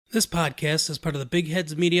This podcast is part of the Big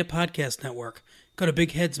Heads Media Podcast Network. Go to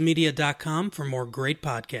bigheadsmedia.com for more great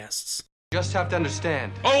podcasts. Just have to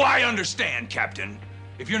understand. Oh, I understand, Captain.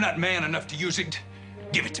 If you're not man enough to use it,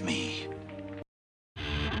 give it to me.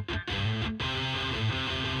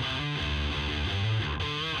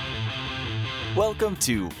 Welcome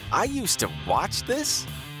to I Used to Watch This,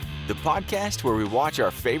 the podcast where we watch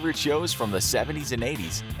our favorite shows from the 70s and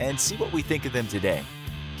 80s and see what we think of them today.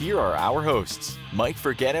 Here are our hosts, Mike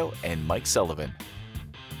Forgetto and Mike Sullivan.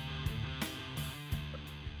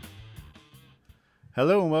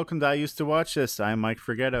 Hello and welcome to I Used to Watch This. I'm Mike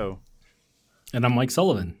Forgetto. And I'm Mike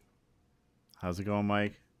Sullivan. How's it going,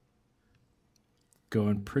 Mike?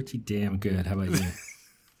 Going pretty damn good. How about you?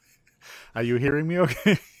 Are you hearing me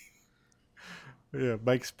okay? Yeah,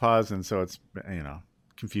 Mike's pausing, so it's,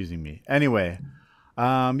 confusing me. Anyway,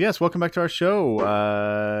 yes, welcome back to our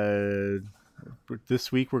show.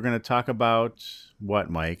 This week we're going to talk about what,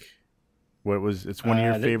 Mike? It's one of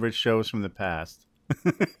your favorite shows from the past.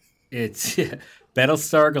 It's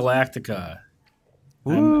Battlestar Galactica.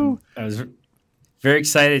 I was very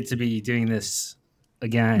excited to be doing this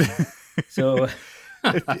again. So,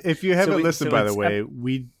 if you haven't listened, by the way,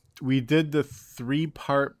 we did the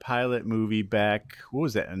 3-part pilot movie back. What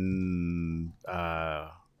was that? In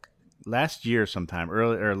last year, sometime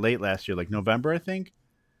early or late last year, like November, I think.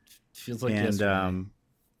 Feels like yesterday.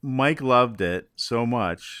 Mike loved it so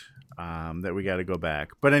much that we got to go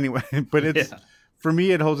back. But anyway, for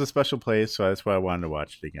me, it holds a special place, so that's why I wanted to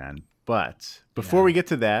watch it again. But before we get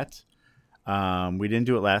to that, we didn't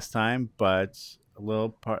do it last time, but a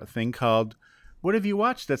little thing called "What have you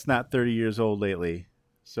watched that's not 30 years old lately?"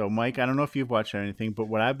 So, Mike, I don't know if you've watched anything, but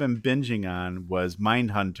what I've been binging on was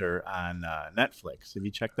Mindhunter on Netflix. Have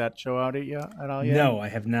you checked that show out at all yet? No, I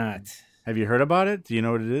have not. Have you heard about it? Do you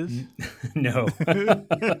know what it is? No.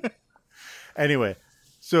 Anyway,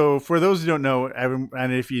 so for those who don't know,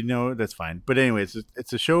 and if you know, that's fine. But anyway,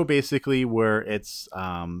 it's a show basically where it's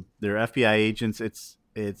they're FBI agents.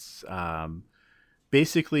 It's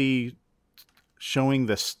basically showing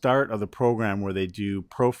the start of the program where they do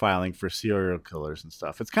profiling for serial killers and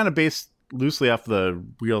stuff. It's kind of based loosely off the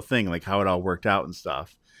real thing, like how it all worked out and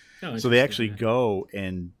stuff. Oh, so they actually go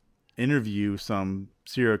and interview some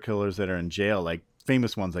serial killers that are in jail, like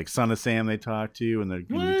famous ones like Son of Sam they talk to, and they're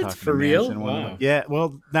going to be talking for to real? Manson. Wow. Yeah,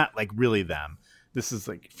 well, not like really them. This is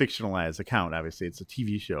like fictionalized account. Obviously, it's a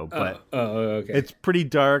TV show, but okay. It's pretty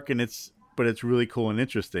dark and it's really cool and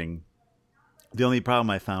interesting. The only problem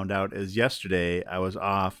I found out is yesterday I was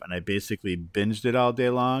off and I basically binged it all day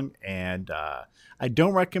long. And I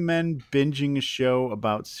don't recommend binging a show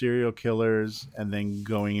about serial killers and then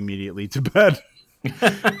going immediately to bed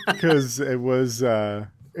because it was an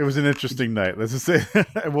interesting night. Let's just say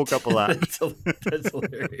I woke up a lot. That's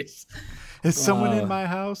hilarious. Is someone in my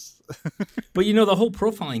house? But the whole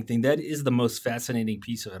profiling thing, that is the most fascinating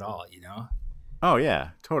piece of it all, Oh yeah,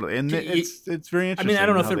 totally, and it's very interesting. I mean, I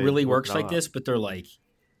don't know if it really works like this, but they're like,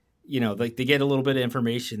 like they get a little bit of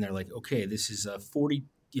information. They're like, okay, this is a 40,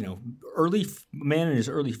 early man in his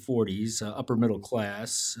early 40s, upper middle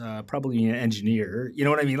class, probably an engineer. You know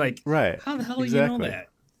what I mean? Like, right? How the hell exactly. do you know that?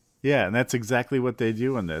 Yeah, and that's exactly what they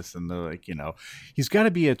do in this. And they're like, he's got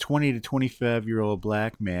to be a 20 to 25-year-old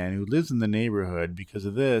black man who lives in the neighborhood because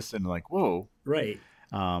of this. And like, whoa, right?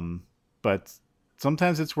 But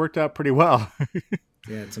sometimes it's worked out pretty well.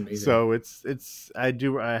 Yeah, it's amazing. So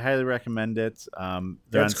I highly recommend it. They're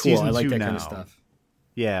That's on cool. season I like 2 that now. kind of stuff.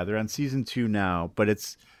 Yeah, they're on season 2 now, but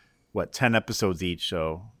it's 10 episodes each.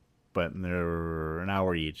 So, but they're an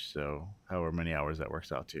hour each. So however many hours that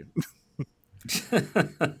works out to.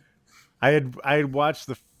 I had watched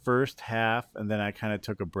the first half and then I kind of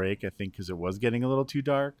took a break, I think, because it was getting a little too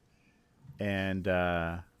dark. And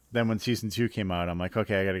then when season 2 came out, I'm like,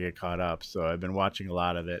 okay, I got to get caught up. So I've been watching a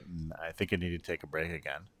lot of it, and I think I need to take a break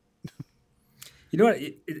again. You know what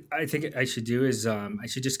I think I should do is I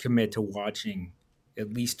should just commit to watching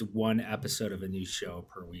at least one episode of a new show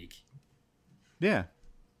per week. Yeah.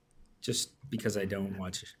 Just because I don't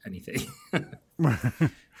watch anything.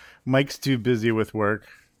 Mike's too busy with work.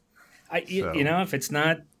 If it's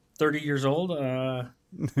not 30 years old, no,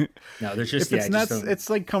 there's just it's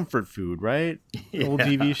like comfort food, right? Yeah. Old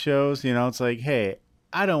TV shows, it's like, hey,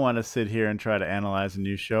 I don't want to sit here and try to analyze a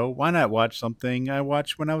new show. Why not watch something I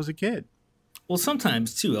watched when I was a kid? Well,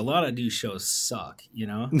 sometimes too, a lot of new shows suck.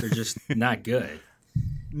 They're just not good.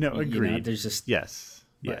 No, agreed. There's just yes,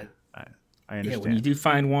 yeah. I understand. Yeah, when you do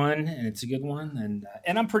find one and it's a good one,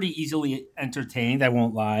 and I'm pretty easily entertained. I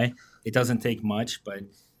won't lie; it doesn't take much, but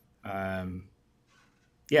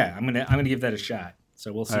yeah, I'm gonna give that a shot.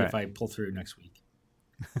 So we'll see if I pull through next week.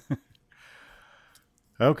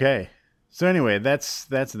 Okay. So anyway, that's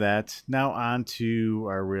that. Now on to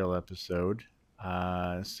our real episode.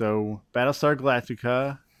 So Battlestar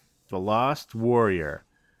Galactica, The Lost Warrior.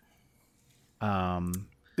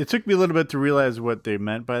 It took me a little bit to realize what they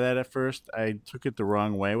meant by that at first. I took it the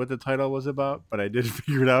wrong way what the title was about, but I did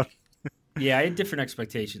figure it out. Yeah, I had different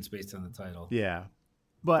expectations based on the title. Yeah.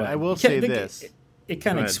 But I will say this. It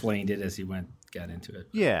kind of explained it as he got into it.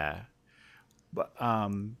 Yeah. But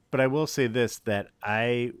I will say this, that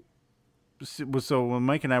so when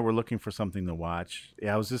Mike and I were looking for something to watch,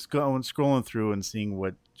 I was just scrolling through and seeing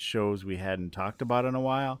what shows we hadn't talked about in a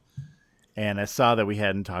while. And I saw that we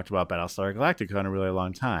hadn't talked about Battlestar Galactica in a really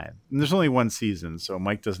long time. And there's only one season, so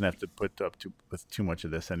Mike doesn't have to put up with too much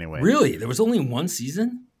of this anyway. Really? There was only one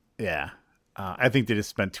season? Yeah. I think they just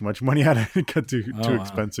spent too much money on it. It got too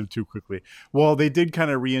expensive too quickly. Well, they did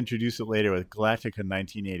kind of reintroduce it later with Galactica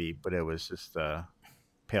 1980, but it was just a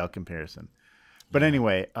pale comparison. But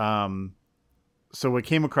anyway, so we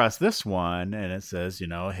came across this one, and it says,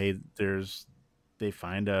 hey, they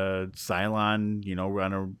find a Cylon,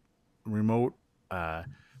 on a remote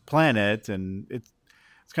planet, and it's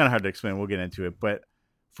kind of hard to explain. We'll get into it, but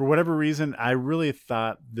for whatever reason, I really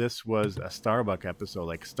thought this was a Starbuck episode.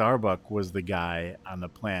 Like Starbuck was the guy on the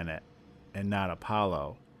planet and not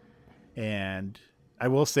Apollo. And I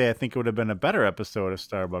will say, I think it would have been a better episode if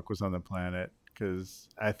Starbuck was on the planet, because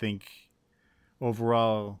I think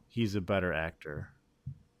overall he's a better actor.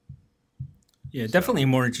 Yeah, definitely a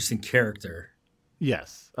more interesting character.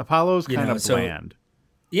 Yes. Apollo's kind of bland.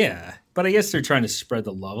 Yeah, but I guess they're trying to spread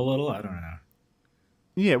the love a little. I don't know.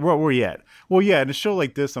 Yeah, where we're at. Well, yeah, in a show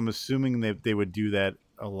like this, I'm assuming that they would do that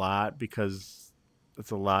a lot because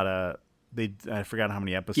it's a lot of I forgot how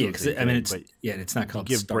many episodes. Yeah, it's not called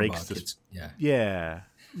Starbuck. Yeah.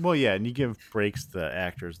 Well, yeah, and you give breaks to the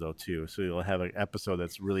actors though too, so you'll have an episode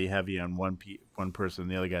that's really heavy on one person,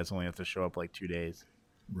 the other guys only have to show up like 2 days.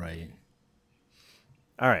 Right.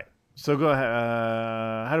 All right, so go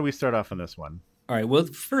ahead. How do we start off on this one? All right. Well,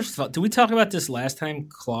 first of all, did we talk about this last time?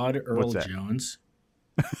 Claude Earl Jones.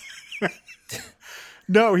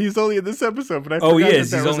 No, he's only in this episode, but I forgot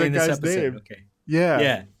he's only in this episode. Name. Okay.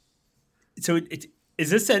 Yeah. So is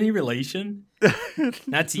this any relation?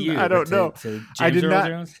 Not to you. I don't know. To James I did Earl not.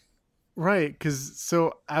 Jones? Right, because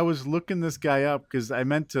I was looking this guy up because I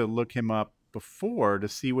meant to look him up before to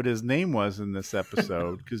see what his name was in this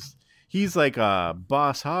episode because he's like a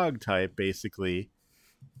boss hog type basically.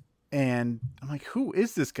 And I'm like, who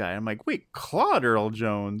is this guy? I'm like, wait, Claude Earl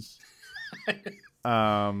Jones.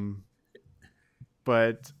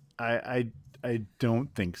 But I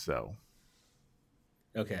don't think so.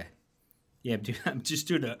 Okay. Yeah, I'm just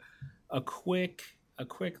doing a quick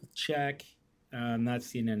check. I'm not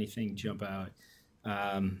seeing anything jump out.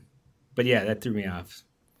 But yeah, that threw me off.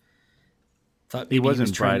 Thought he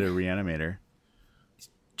wasn't Bride of Reanimator.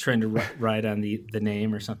 Trying to ride on the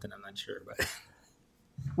name or something. I'm not sure, but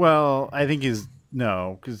well, I think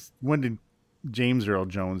because when did James Earl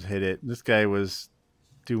Jones hit it? This guy was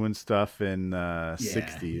doing stuff in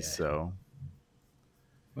 60s, yeah. So.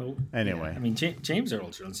 Well, anyway. Yeah. I mean, James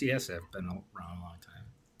Earl Jones, he has to have been around a long time.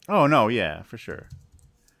 Oh, no, yeah, for sure.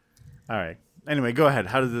 All right. Anyway, go ahead.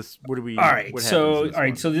 How does this, what do we, all right, what so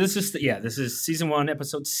this is season 1,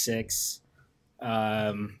 episode 6.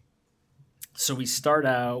 So we start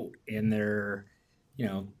out and there,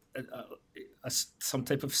 some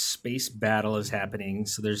type of space battle is happening.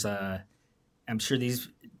 So there's I'm sure these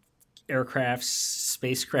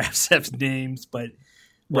spacecrafts have names, but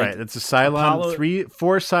right, it's a Cylon.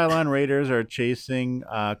 4 Cylon Raiders are chasing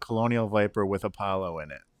Colonial Viper with Apollo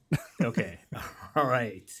in it. Okay, all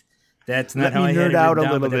right, that's not how I had it out down,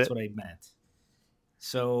 a little but that's bit. what I meant.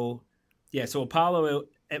 So so Apollo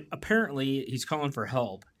apparently he's calling for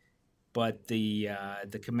help, but the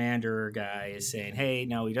commander guy is saying, "Hey,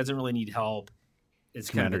 no, he doesn't really need help. It's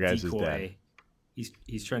kind of a decoy.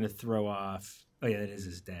 He's trying to throw off." Oh yeah, that is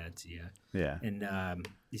his dad's. Yeah. And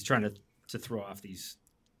he's trying to throw off these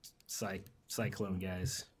cyclone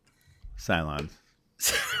guys. Cylons.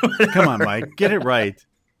 Come on, Mike, get it right.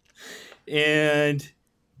 And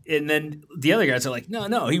then the other guys are like,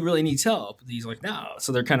 no, he really needs help. And he's like, no.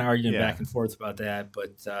 So they're kind of arguing back and forth about that.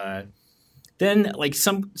 But then like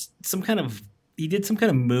he did some kind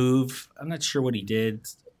of move. I'm not sure what he did.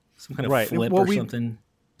 Some kind of flip or something.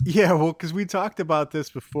 Yeah, well, because we talked about this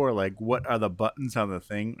before, like what are the buttons on the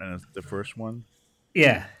thing, and it's the first one.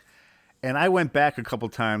 Yeah. And I went back a couple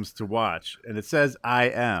times to watch, and it says I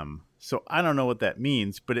am. So I don't know what that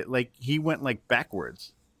means, but he went like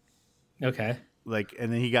backwards. Okay.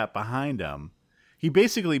 And then he got behind him. He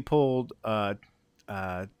basically pulled Tom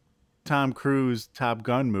Tom Cruise Top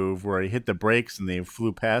Gun move where he hit the brakes and they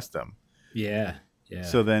flew past him. Yeah.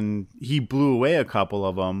 So then he blew away a couple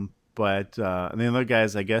of them, but and the other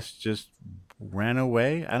guys, I guess, just ran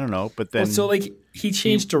away. I don't know. But then he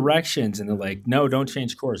changed directions, and they're like, "No, don't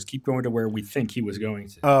change course. Keep going to where we think he was going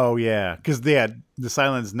to." Oh yeah, because the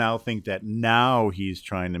Cylons now think that now he's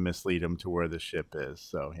trying to mislead them to where the ship is.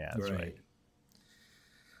 So yeah, that's right.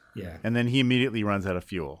 Yeah, and then he immediately runs out of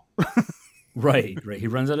fuel. Right. He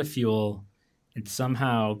runs out of fuel, and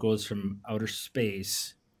somehow goes from outer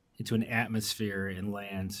space into an atmosphere and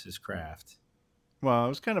lands his craft. Well, it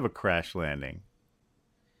was kind of a crash landing.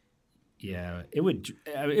 Yeah, it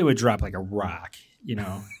would drop like a rock.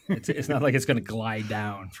 It's not like it's going to glide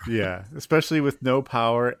down. Yeah, especially with no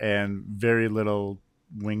power and very little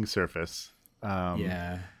wing surface.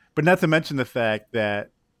 Yeah, but not to mention the fact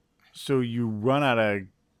that so you run out of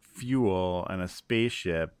fuel on a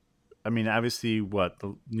spaceship. I mean, obviously,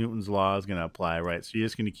 the Newton's law is going to apply, right? So you're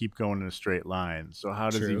just going to keep going in a straight line. So how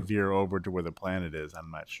does he veer over to where the planet is? I'm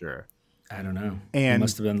not sure. I don't know. And he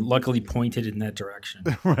must have been luckily pointed in that direction.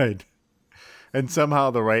 Right. And somehow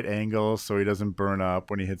the right angle so he doesn't burn up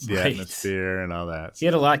when he hits the atmosphere and all that. He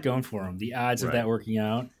had a lot going for him. The odds of that working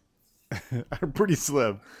out are pretty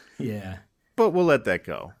slim. Yeah. But we'll let that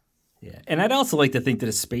go. Yeah. And I'd also like to think that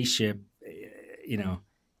a spaceship,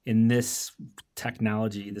 in this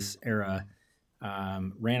technology, this era,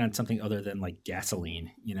 ran on something other than like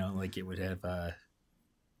gasoline, like it would have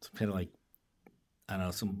some kind of like, I don't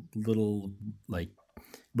know, some little like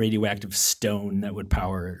radioactive stone that would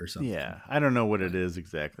power it or something. Yeah. I don't know what it is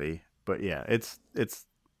exactly, but yeah, it's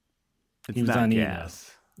he was not on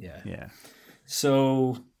gas. Yeah.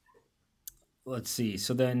 So let's see.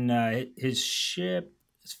 So then his ship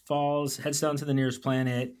falls, heads down to the nearest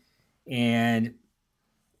planet, and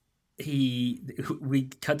we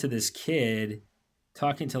cut to this kid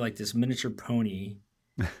talking to like this miniature pony.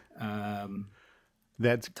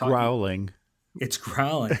 That's growling. It's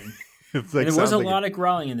growling. It's like, and there was a lot of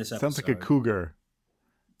growling in this episode. Sounds like a cougar.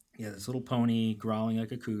 Yeah, this little pony growling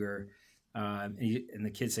like a cougar. And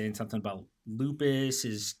the kid saying something about lupus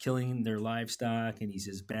is killing their livestock, and he's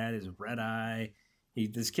as bad as red eye.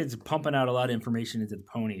 This kid's pumping out a lot of information into the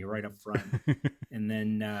pony right up front. And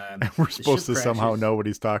then we're supposed to somehow know what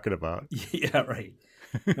he's talking about. Yeah, right.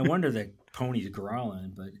 No wonder the pony's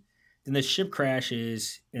growling. But then the ship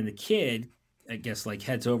crashes, and the kid, I guess, like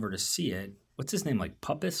heads over to see it. What's his name? Like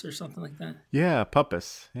Puppis or something like that? Yeah,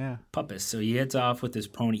 Puppis. Yeah. Puppis. So he heads off with this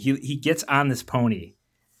pony. He gets on this pony.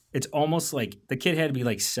 It's almost like the kid had to be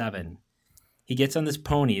like 7. He gets on this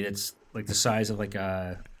pony that's like the size of like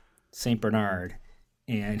a St. Bernard,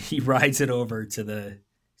 and he rides it over to the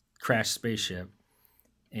crashed spaceship.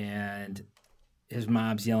 And his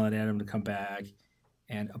mom's yelling at him to come back.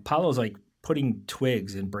 And Apollo's like putting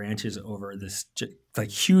twigs and branches over this like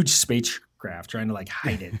huge spacecraft, trying to like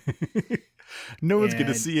hide it. No one's going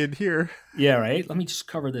to see it here. Yeah, right? Let me just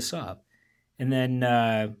cover this up. And then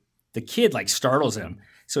the kid like startles him.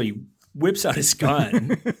 So he whips out his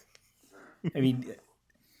gun. I mean,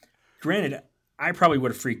 granted, I probably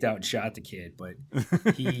would have freaked out and shot the kid, but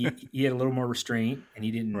he had a little more restraint, and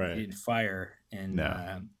he didn't fire. And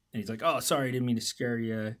and he's like, "Oh, sorry, I didn't mean to scare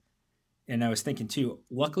you." And I was thinking too.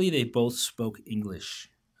 Luckily, they both spoke English.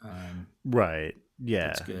 Right? Yeah,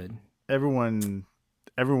 that's good. Everyone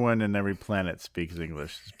in every planet speaks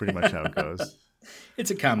English. It's pretty much how it goes. It's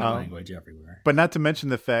a common language everywhere. But not to mention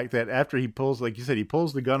the fact that after he pulls, like you said, he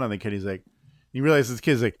pulls the gun on the kid. He's like, you realize this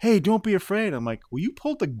kid's like, "Hey, don't be afraid." I'm like, well, you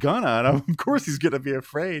pulled the gun on him. Of course he's going to be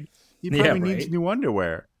afraid. He probably needs new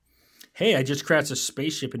underwear. Hey, I just crashed a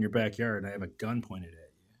spaceship in your backyard, and I have a gun pointed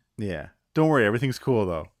at you. Yeah. Don't worry. Everything's cool,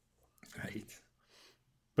 though. Right.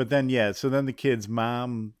 But then, so then the kid's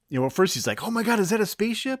mom, at first he's like, "Oh my God, is that a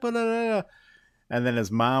spaceship?" And then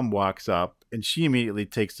his mom walks up, and she immediately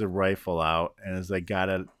takes the rifle out and is like, got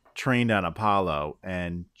it trained on Apollo.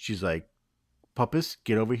 And she's like, "Puppis,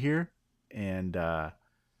 get over here." And I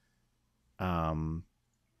don't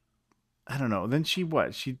know. Then she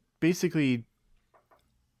basically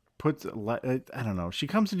puts, I don't know. She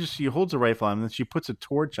comes and she holds a rifle on him, and then she puts a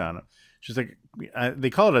torch on him. She's like, they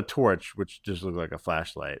call it a torch, which just looks like a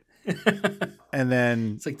flashlight. And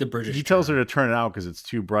then it's like the British. He tells her to turn it out because it's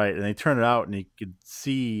too bright, and they turn it out, and he could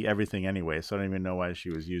see everything anyway. So I don't even know why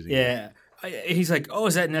she was using it. Yeah, he's like, "Oh,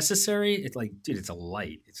 is that necessary?" It's like, dude, it's a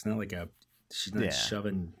light. It's not like she's not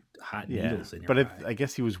shoving hot needles in your eye. But I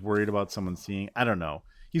guess he was worried about someone seeing. I don't know.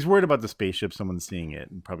 He's worried about the spaceship, someone seeing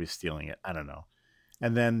it, and probably stealing it. I don't know.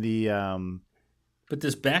 And then but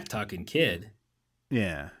this back talking kid,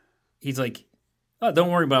 he's like, "Oh, don't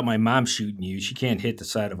worry about my mom shooting you. She can't hit the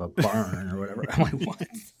side of a barn or whatever." I'm like, "What?"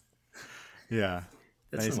 Yeah.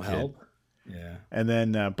 That's nice no kid. help. Yeah. And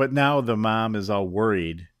then, but now the mom is all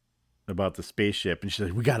worried about the spaceship, and she's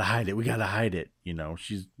like, "We gotta hide it. We gotta hide it." You know,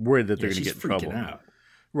 she's worried that they're gonna get in trouble. Out.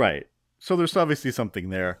 Right. So there's obviously something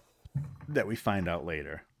there that we find out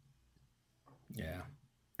later. Yeah.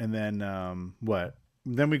 And then what?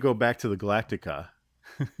 Then we go back to the Galactica,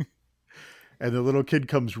 and the little kid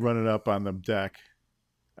comes running up on the deck,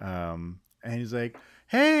 and he's like,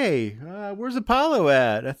 "Hey, where's Apollo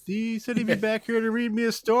at? He said he'd be back here to read me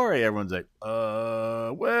a story." Everyone's like,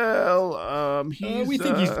 he's we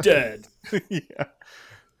think he's dead." Yeah.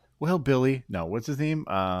 Well, Billy, no, what's his name?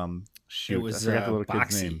 Shoot, it was I forgot the little Boxy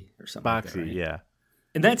kid's name. or something. Boxy, like that, right? yeah.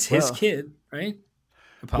 And that's his kid, right?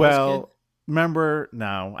 Apollo's kid? Remember?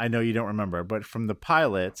 Now I know you don't remember, but from the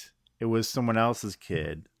pilot, it was someone else's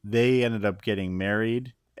kid. They ended up getting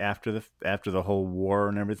married after the whole war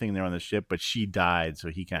and everything. They're on the ship, but she died, so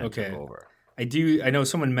he kind of took over. I know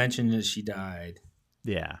someone mentioned that she died.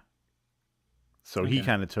 Yeah. So he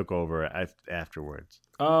kind of took over afterwards.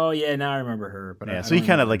 Oh yeah, now I remember her. But yeah, so he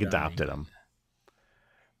kind of like adopted him.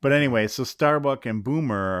 But anyway, so Starbuck and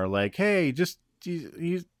Boomer are like, "Hey, just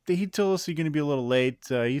he told us you're going to be a little late.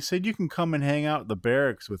 He said you can come and hang out at the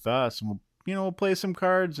barracks with us, and we'll play some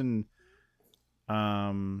cards and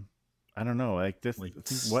I don't know, like this, like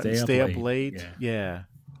stay up late. Yeah.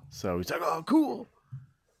 So he's like, "Oh, cool."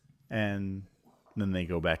 And then they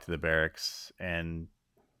go back to the barracks and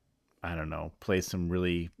I don't know, play some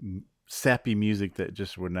really sappy music that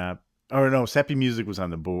just would not. Or no, sappy music was on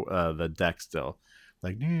the deck still.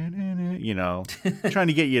 Like, trying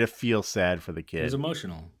to get you to feel sad for the kid. It was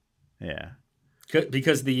emotional. Yeah.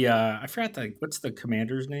 Because I forgot what's the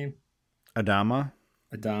commander's name? Adama.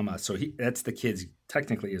 So that's the kid's,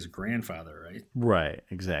 technically his grandfather, right? Right,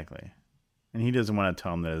 exactly. And he doesn't want to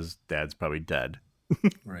tell him that his dad's probably dead.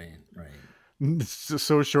 Right.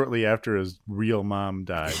 So shortly after his real mom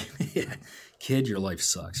died. Yeah. Kid, your life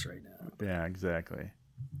sucks right now. Yeah, exactly.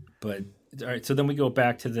 But, all right, so then we go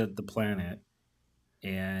back to the planet.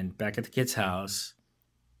 And back at the kid's house,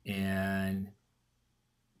 and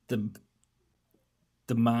the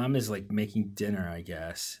mom is like making dinner, I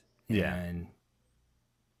guess. Yeah. And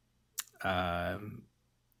I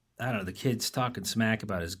don't know, the kid's talking smack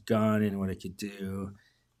about his gun and what it could do,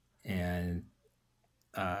 and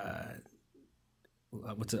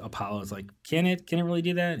Apollo's like, can it really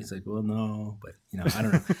do that? And he's like, well, no, but I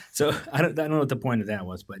don't know. So I don't know what the point of that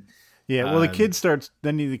was, but. Yeah, well, the kid starts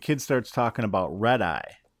talking about Red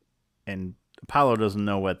Eye, and Apollo doesn't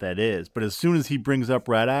know what that is. But as soon as he brings up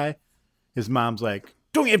Red Eye, his mom's like,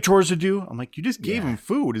 "Don't you have chores to do?" I'm like, "You just gave him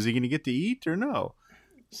food. Is he going to get to eat or no?"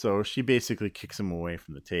 So she basically kicks him away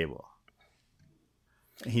from the table.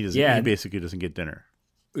 He doesn't. Yeah, he basically doesn't get dinner.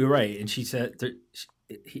 You're right, and she said,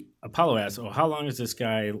 Apollo asked, "Oh, how long has this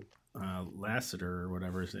guy Lassiter or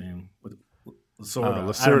whatever his name?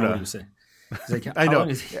 Lacerda. I don't know what he was saying." He's like, I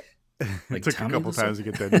know. Like it took Tommy a couple times to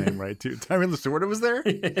get that name right too. Tommy Lasorda was there.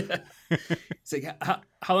 It's like,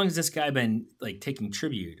 how long has this guy been like taking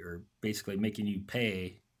tribute or basically making you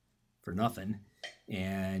pay for nothing?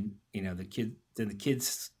 And the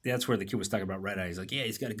kids. That's where the kid was talking about Red Eye. He's like, yeah,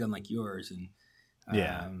 he's got a gun like yours, and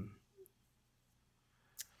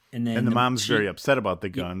and then the mom's very upset about the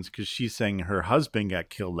guns because she's saying her husband got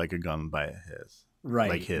killed like a gun by his. Right.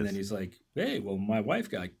 Like his. And then he's like, hey, well, my wife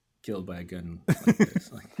got killed by a gun like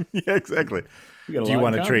this. Like, yeah, exactly. Do you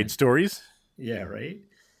want to trade stories? Yeah, right.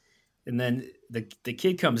 And then the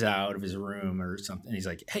kid comes out of his room or something. And he's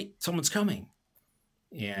like, "Hey, someone's coming!"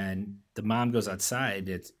 And the mom goes outside.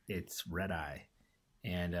 It's Red Eye,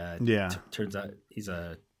 and turns out he's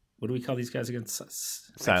a, what do we call these guys again?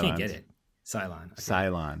 I can't get it. Cylon. Okay.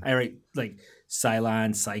 Cylon. I write like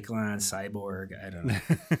Cylon, Cyclone, Cyborg. I don't know.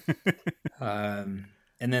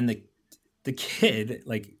 And then the kid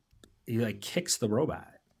he kicks the robot.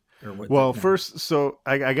 Or what? Well, first, so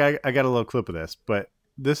I got a little clip of this, but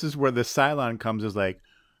this is where the Cylon comes. Is like,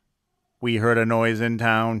 we heard a noise in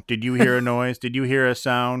town. Did you hear a noise? Did you hear a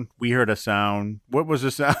sound? We heard a sound. What was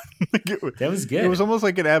the sound? That was good. It was almost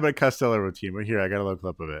like an Abbott and Costello routine. But here, I got a little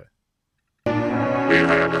clip of it. We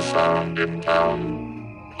heard a sound in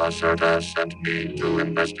town. Lacerda sent me to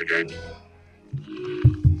investigate.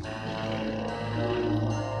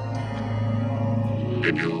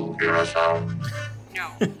 Did you hear a sound?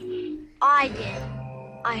 No. I did.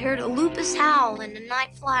 I heard a lupus howl and a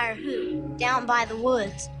night flyer hoot down by the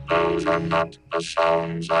woods. Those are not the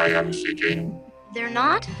sounds I am seeking. They're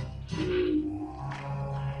not? You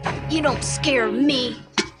don't scare me.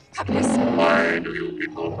 Why do you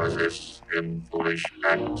people persist in foolish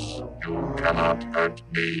acts? You cannot hurt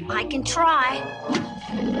me. I can try.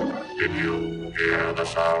 Did you hear the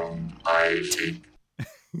sound? I seek.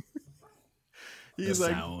 He's the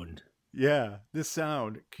like, sound. yeah, this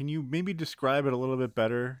sound. Can you maybe describe it a little bit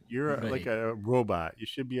better? You're Right. like a robot. You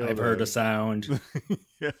should be able I've heard a sound.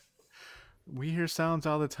 Yeah. We hear sounds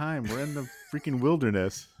all the time. We're in the freaking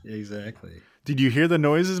wilderness. Exactly. Did you hear the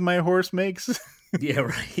noises my horse makes? Yeah,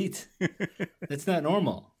 right. That's not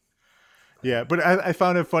normal. Yeah, but I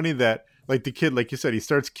found it funny that, like, the kid, like you said, he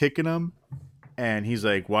starts kicking him, and he's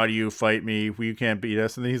like, "Why do you fight me? You can't beat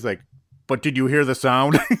us." And then he's like, "But did you hear the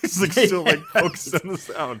sound?" He's like still like focused on the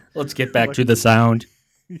sound. Let's get back to the sound.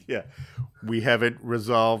 Yeah, we haven't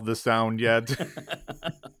resolved the sound yet.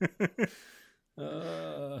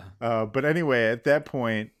 But anyway, at that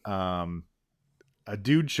point, a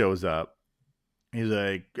dude shows up. He's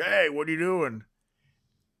like, "Hey, what are you doing?"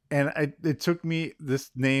 And it took me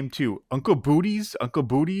this name too, Uncle Booties. Uncle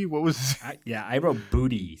Booty. What was? I wrote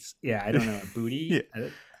booties. Yeah, I don't know, booty. Yeah,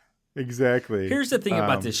 exactly. Here's the thing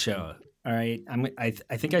about this show. All right, I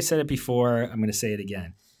think I said it before. I'm going to say it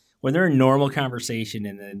again. When they're in normal conversation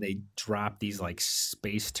and then they drop these like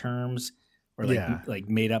space terms or like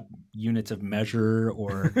made up units of measure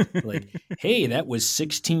or like, hey, that was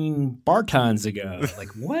 16 bartons ago. Like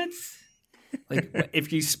what? Like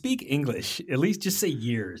if you speak English, at least just say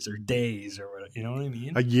years or days or whatever. You know what I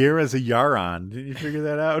mean? A year as a yaron. Did you figure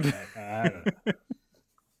that out? I don't know.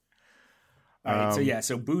 All right,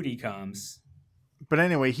 so Booty comes. But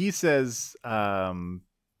anyway, he says,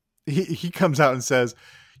 he comes out and says,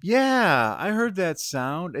 "Yeah, I heard that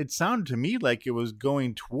sound. It sounded to me like it was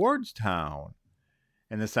going towards town."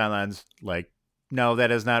 And the Cylon's like, "No,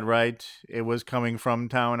 that is not right. It was coming from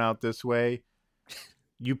town out this way.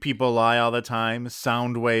 You people lie all the time.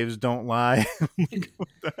 Sound waves don't lie."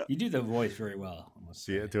 You do the voice very well.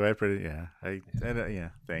 Yeah, do I pretty? Yeah, yeah.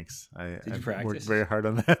 Thanks. Did you practice? Worked very hard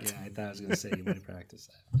on that. Yeah, I thought I was going to say you might practice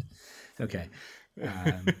that. Okay,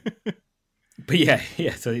 but yeah.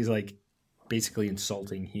 So he's like basically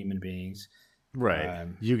insulting human beings. Right.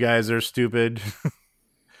 You guys are stupid.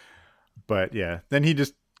 But yeah, then he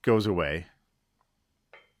just goes away.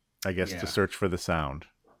 I guess to search for the sound.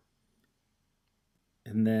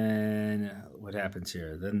 And then what happens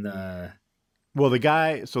here? Then the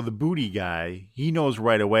booty guy, he knows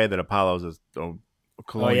right away that Apollo's a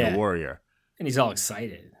colonial warrior. And he's all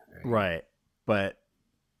excited. Right. But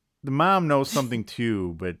the mom knows something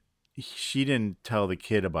too, but she didn't tell the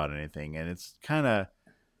kid about anything. And it's kind of,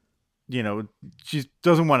 she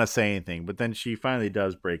doesn't want to say anything, but then she finally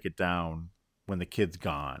does break it down when the kid's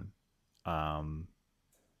gone.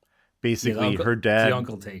 Basically, her dad... The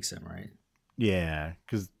uncle takes him, right? Yeah,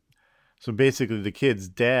 so basically the kid's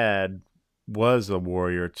dad was a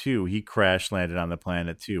warrior too. He crash landed on the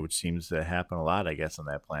planet too, which seems to happen a lot, I guess, on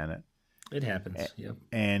that planet. It happens, yep.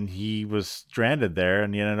 And he was stranded there,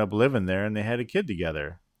 and he ended up living there, and they had a kid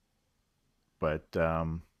together. But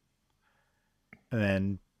and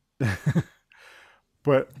then,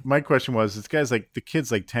 but my question was, this guy's like, the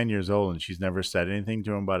kid's like 10 years old, and she's never said anything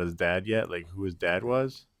to him about his dad yet, like who his dad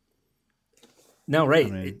was. No, right. I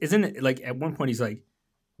mean, isn't it like at one point he's like,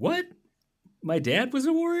 "What? My dad was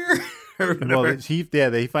a warrior?" Well, he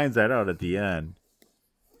finds that out at the end.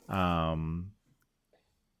 But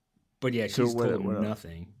yeah, she's told him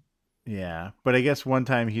nothing. Yeah, but I guess one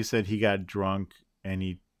time he said he got drunk and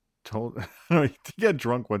he got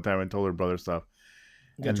drunk one time and told her brother stuff.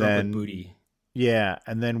 He got drunk with Booty. Yeah,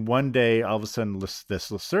 and then one day, all of a sudden, this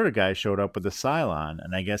Lacerda guy showed up with a Cylon,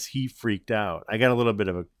 and I guess he freaked out. I got a little bit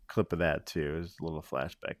of a clip of that, too. It was a little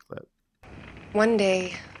flashback clip. One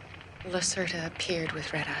day, Lacerda appeared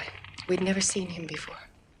with Red Eye. We'd never seen him before.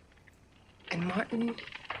 And Martin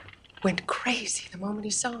went crazy the moment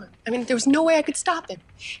he saw him. I mean, there was no way I could stop him.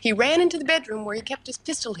 He ran into the bedroom where he kept his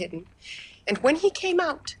pistol hidden. And when he came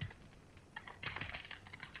out,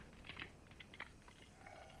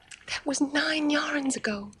 that was 9 yarns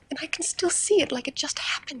ago, and I can still see it like it just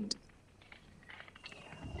happened.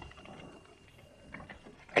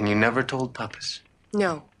 And you never told Papas?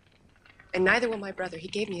 No. And neither will my brother. He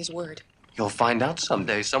gave me his word. You'll find out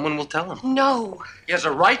someday. Someone will tell him. No. He has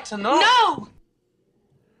a right to know. No!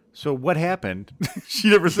 So what happened? She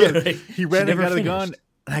never said. Yeah, right. He ran and got the gun.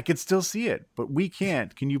 I could still see it, but we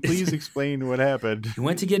can't. Can you please explain what happened? He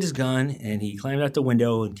went to get his gun, and he climbed out the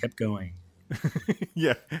window and kept going.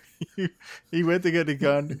 Yeah. He went to get the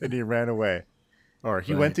gun, and he ran away. Or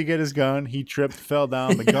he went to get his gun, he tripped, fell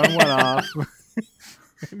down, the gun went off,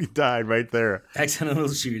 and he died right there. Accidental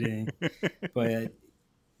shooting. But,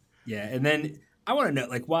 yeah, and then I want to know,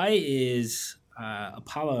 like, why is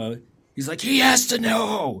Apollo, he's like, he has to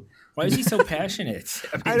know. Why is he so passionate?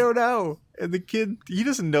 I don't know. And the kid, he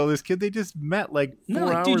doesn't know this kid. They just met like 4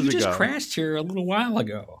 hours ago. Dude, you just crashed here a little while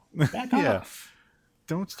ago. Back off.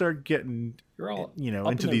 Don't start getting, You're all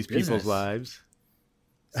into these people's lives.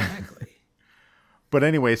 Exactly. But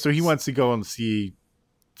anyway, so he wants to go and see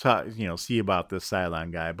about this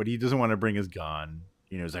Cylon guy, but he doesn't want to bring his gun.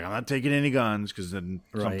 He's like, I'm not taking any guns because then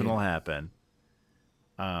something will happen.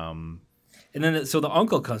 And then so the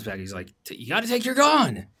uncle comes back. He's like, you got to take your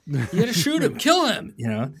gun. You got to shoot him, kill him,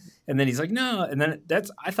 And then he's like, no. And then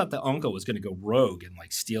I thought the uncle was going to go rogue and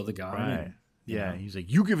like steal the gun. Right. And, he's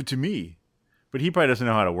like, you give it to me. But he probably doesn't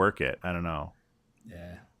know how to work it. I don't know.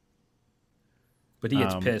 Yeah. But he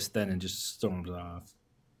gets pissed then and just storms off.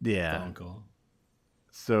 Yeah. The uncle.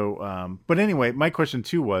 So, but anyway, my question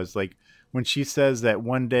too was like, when she says that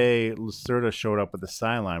one day Lacerda showed up with the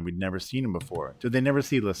Cylon, we'd never seen him before. Did they never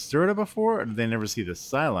see Lacerda before, or did they never see the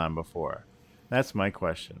Cylon before? That's my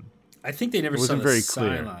question. I think they never saw the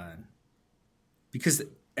Cylon. Because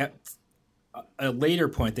at a later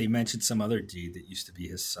point, they mentioned some other dude that used to be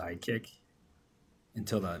his sidekick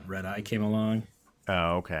until that Red Eye came along.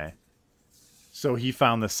 Oh, okay. So he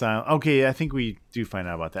found the Cylon. Okay, I think we do find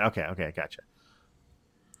out about that. Okay, gotcha.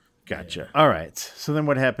 Yeah. All right. So then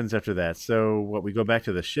what happens after that? So we go back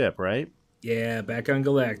to the ship, right? Yeah, back on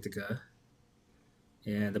Galactica.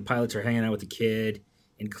 And the pilots are hanging out with the kid.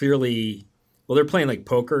 And clearly, they're playing like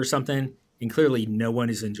poker or something. And clearly no one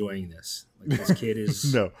is enjoying this. Like this kid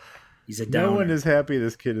is... No. He's a downer. No one is happy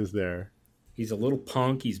this kid is there. He's a little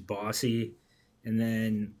punk. He's bossy. And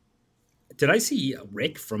then... Did I see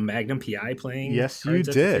Rick from Magnum P.I. playing? Yes, you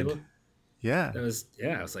did. Yeah. I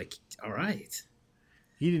was like, all right.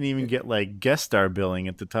 He didn't even get like guest star billing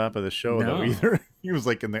at the top of the show though either. He was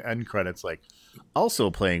like in the end credits, like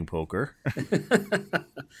also playing poker.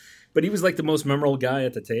 But he was like the most memorable guy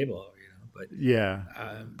at the table,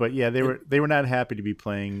 But they were not happy to be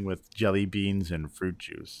playing with jelly beans and fruit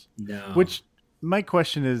juice. No. Which my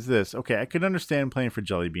question is this: okay, I could understand playing for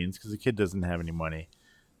jelly beans because the kid doesn't have any money,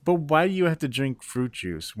 but why do you have to drink fruit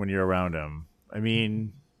juice when you're around him? I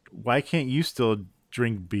mean, why can't you still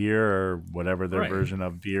drink beer or whatever their version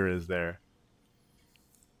of beer is there?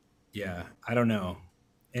 Yeah, I don't know.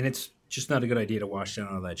 And it's just not a good idea to wash down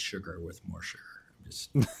all that sugar with more sugar. I'm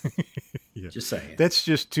just, just saying. That's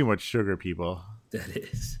just too much sugar, people. That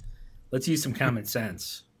is. Let's use some common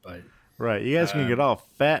sense. But right, you guys can get all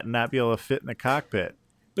fat and not be able to fit in the cockpit.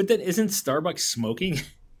 But then isn't Starbuck smoking?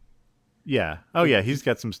 Yeah. Oh, yeah, he's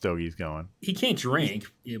got some stogies going. He can't drink,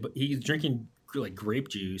 but he's drinking like grape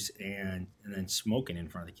juice and then smoking in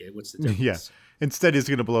front of the kid. What's the difference? Yeah. Instead, he's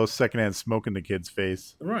going to blow secondhand smoke in the kid's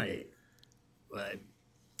face. Right.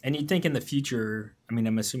 And you'd think in the future, I mean,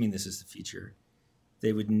 I'm assuming this is the future,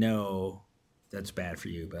 they would know that's bad for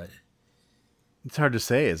you, but it's hard to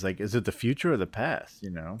say. It's like, is it the future or the past?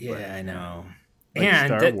 Yeah, but, I know. Like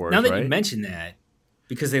and Wars, now that right? you mention that,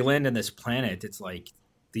 because they land on this planet, it's like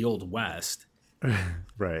the Old West.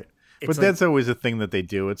 Right. It's but that's always a thing that they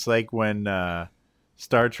do. It's like when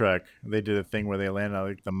Star Trek, they did a thing where they landed on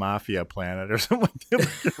like the Mafia planet or something like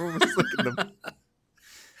that.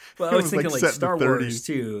 Well, I was thinking like Star Wars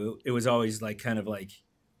too. It was always like kind of like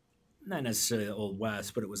not necessarily the Old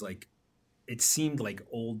West, but it was like it seemed like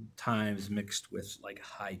old times mixed with like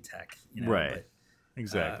high tech. Right. But,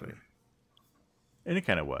 exactly. And it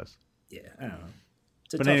kind of was. Yeah, I don't know.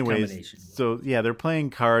 It's a but tough anyways, combination. So yeah, they're playing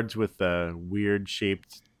cards with a weird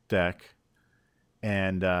shaped deck,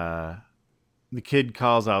 and the kid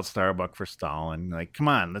calls out Starbuck for stalling. Like, come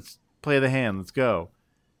on, let's play the hand. Let's go.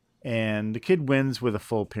 And the kid wins with a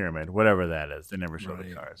full pyramid, whatever that is. They never show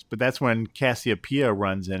the cards. But that's when Cassiopeia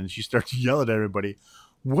runs in and she starts yelling at everybody,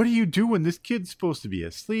 what are you doing? This kid's supposed to be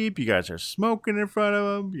asleep. You guys are smoking in front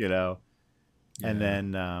of him, Yeah. And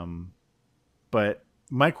then, but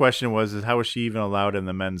my question is how was she even allowed in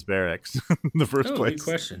the men's barracks in the first place? Good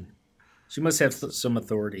question. She must have some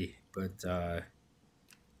authority, but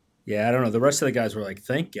yeah, I don't know. The rest of the guys were like,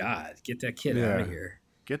 thank God, get that kid out of here.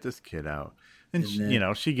 Get this kid out. And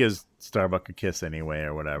then, she gives Starbuck a kiss anyway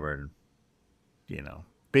or whatever. And,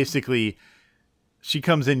 basically she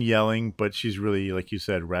comes in yelling, but she's really, like you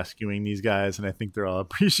said, rescuing these guys. And I think they're all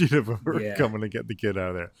appreciative of her coming to get the kid out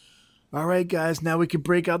of there. All right, guys, now we can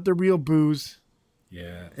break out the real booze.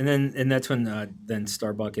 Yeah. And that's when then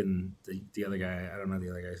Starbuck and the other guy, I don't know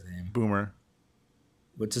the other guy's name. Boomer.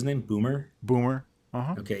 What's his name? Boomer? Boomer.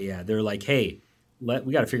 Uh-huh. Okay, yeah. They're like, hey,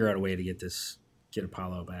 we got to figure out a way to get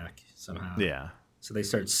Apollo back somehow. Yeah. So they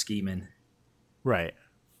start scheming. Right.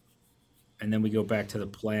 And then we go back to the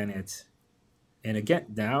planet. And again,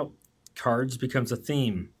 now cards becomes a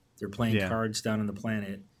theme. They're playing cards down on the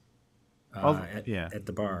planet at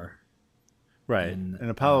the bar. Right. And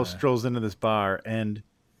Apollo strolls into this bar, and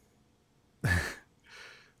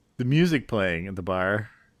the music playing at the bar.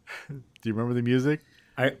 Do you remember the music?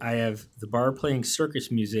 I have the bar playing circus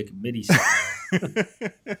music MIDI style.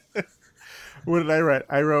 What did I write?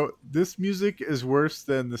 I wrote, this music is worse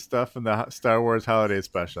than the stuff in the Star Wars Holiday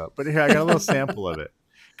Special. But here, I got a little sample of it.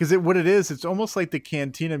 Because what it is, it's almost like the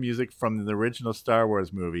cantina music from the original Star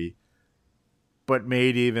Wars movie, but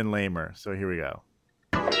made even lamer. So here we go.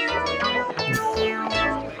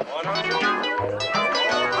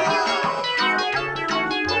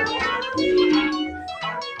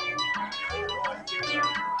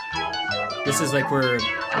 This is like where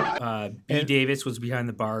B. Davis was behind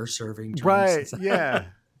the bar serving drinks. Right, yeah.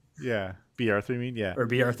 Yeah. B. Arthur, you mean? Yeah. Or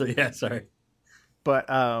B. Arthur, yeah, sorry. But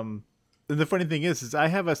and the funny thing is I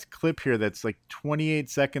have a clip here that's like 28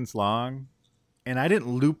 seconds long, and I didn't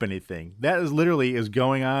loop anything. That is literally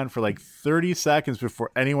going on for like 30 seconds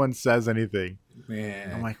before anyone says anything.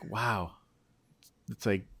 Man. I'm like, wow. It's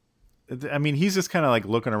like, I mean, he's just kind of like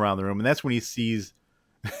looking around the room, and that's when he sees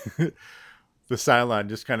the Cylon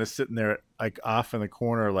just kind of sitting there, like off in the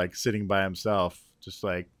corner, like sitting by himself, just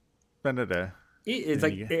like, da-da-da. It's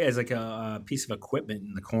like it has like a piece of equipment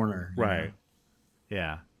in the corner, right? Know?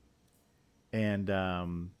 Yeah. And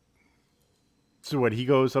so what? He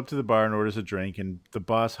goes up to the bar and orders a drink, and the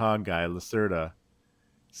boss hog guy, Lacerda,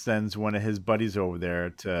 sends one of his buddies over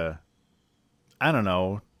there to, I don't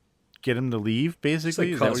know, get him to leave. Basically,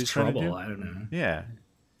 like is that what he's trouble? Trying to do? I don't know. Yeah.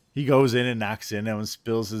 He goes in and knocks in and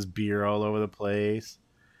spills his beer all over the place.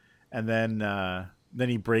 And then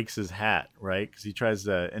he breaks his hat, right? Because he tries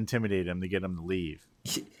to intimidate him to get him to leave.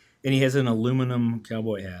 And he has an aluminum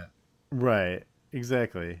cowboy hat. Right,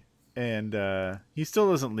 exactly. And he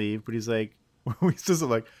still doesn't leave, but he's like,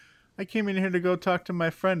 I came in here to go talk to my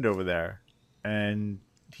friend over there. And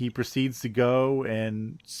he proceeds to go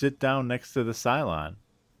and sit down next to the Cylon,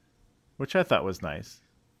 which I thought was nice.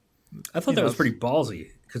 I thought that was pretty ballsy.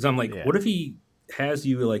 Because I'm like, what if he has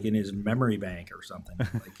you like in his memory bank or something?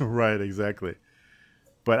 Like, right, exactly.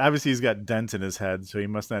 But obviously he's got dents in his head, so he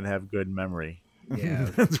must not have good memory. Yeah.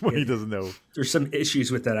 That's why he doesn't know. There's some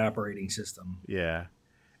issues with that operating system. Yeah.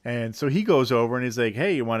 And so he goes over and he's like,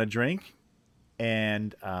 hey, you want a drink?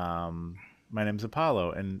 And my name's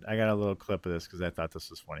Apollo. And I got a little clip of this because I thought this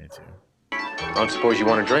was funny too. I don't suppose you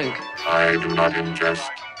want a drink. I do not ingest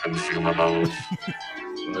consumables.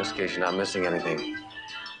 In this case, you're not missing anything.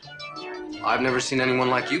 I've never seen anyone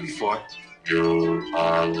like you before. You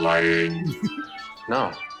are lying.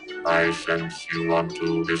 No. I sense you want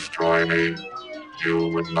to destroy me. You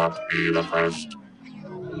would not be the first.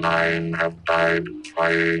 9 have died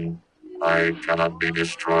trying. I cannot be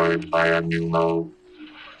destroyed by a pneumo.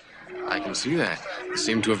 I can see that. You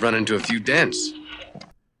seem to have run into a few dents.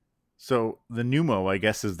 So the pneumo, I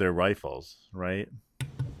guess, is their rifles, right?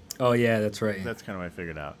 Oh yeah, that's right. That's kind of what I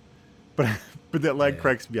figured out. But that leg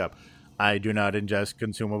cracks me up. I do not ingest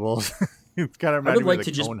consumables. It's kind of reminding me of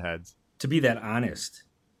the Coneheads. To be that honest,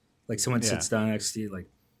 like someone sits down next to you, like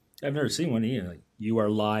I've never seen one of you. Like you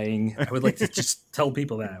are lying. I would like to just tell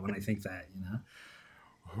people that when I think that, you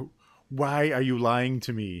know. Why are you lying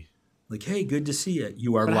to me? Like, hey, good to see you.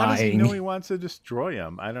 You are lying. How does he know he wants to destroy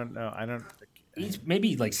him? I don't know. He's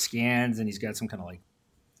maybe like scans and he's got some kind of like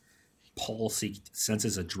pulse. He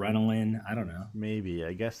senses adrenaline. I don't know. Maybe.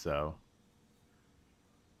 I guess so.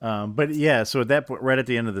 But yeah, so at that point, right at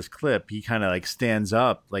the end of this clip, he kind of like stands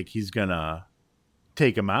up like he's gonna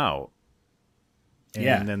take him out.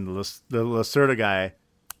 And then the Lacerda guy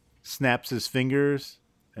snaps his fingers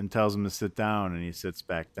and tells him to sit down, and he sits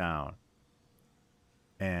back down.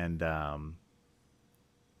 And then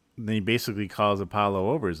he basically calls Apollo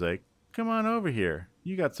over. He's like, come on over here.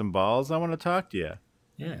 You got some balls. I want to talk to you.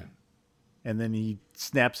 Yeah. And then he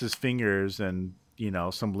snaps his fingers, and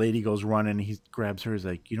some lady goes running. He grabs her. He's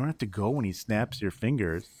like, you don't have to go when he snaps your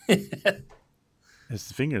fingers. It's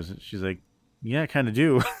the fingers. She's like, yeah, I kind of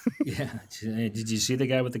do. Yeah. Did you see the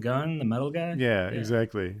guy with the gun, the metal guy? Yeah.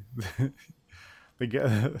 Exactly. The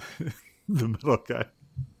guy, the metal guy.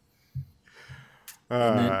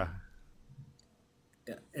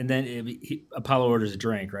 And then Apollo orders a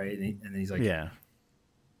drink, right? And then he's like, yeah.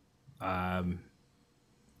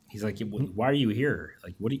 He's like, why are you here?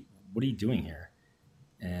 Like, what are you doing here?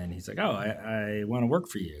 And he's like, oh, I want to work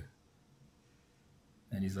for you.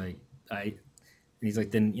 And he's like,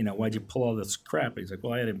 then, why'd you pull all this crap? And he's like,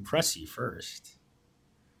 well, I had to impress you first.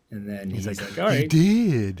 And then he's like, all right. He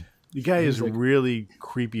did. The guy is like, really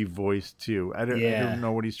creepy voice too. I don't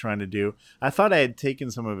know what he's trying to do. I thought I had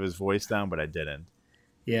taken some of his voice down, but I didn't.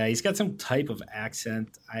 Yeah, he's got some type of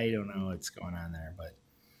accent. I don't know what's going on there, but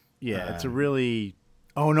yeah, it's a really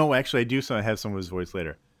Oh no, actually, I do have some of his voice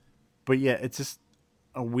later. But yeah, it's just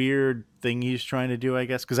a weird thing he's trying to do, I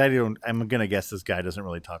guess. Because I'm gonna guess this guy doesn't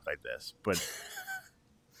really talk like this, but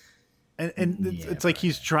and it's like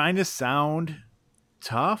he's trying to sound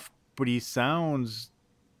tough, but he sounds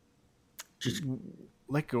just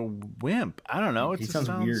like a wimp. I don't know. He sounds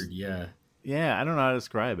weird. Yeah. Yeah, I don't know how to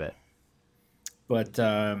describe it. But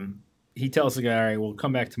he tells the guy, "All right, we'll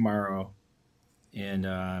come back tomorrow, and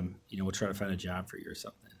we'll try to find a job for you or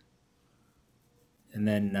something." And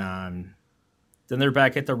then they're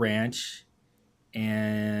back at the ranch,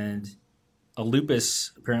 and a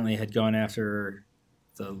lupus apparently had gone after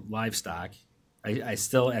the livestock. I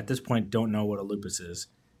still at this point don't know what a lupus is,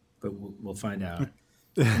 but we'll find out.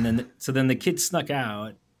 And then the kid snuck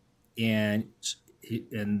out, and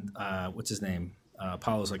what's his name?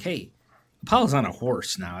 Apollo's like, "Hey, Apollo's on a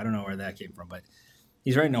horse now. I don't know where that came from, but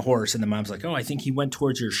he's riding a horse." And the mom's like, "Oh, I think he went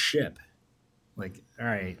towards your ship." Like, all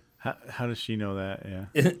right. How does she know that?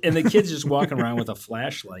 Yeah. And the kid's just walking around with a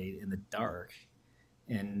flashlight in the dark.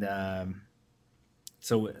 And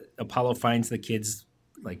so Apollo finds the kid's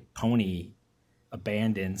like pony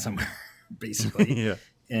abandoned somewhere, basically. Yeah.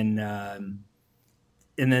 And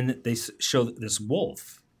then they show this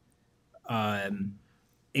wolf. And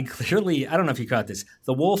clearly, I don't know if you caught this,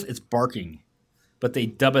 the wolf is barking, but they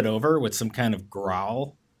dub it over with some kind of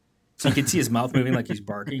growl. So you can see his mouth moving like he's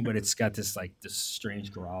barking, but it's got this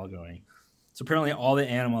strange growl going. So apparently all the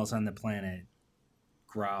animals on the planet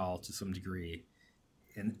growl to some degree.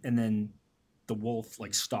 And then the wolf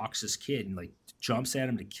like stalks this kid and like jumps at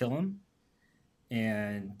him to kill him.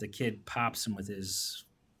 And the kid pops him with his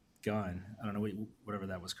gun. I don't know, whatever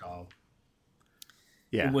that was called.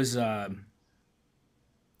 Yeah. It was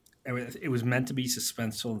meant to be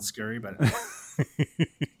suspenseful and scary, but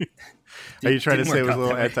are you trying to say it was a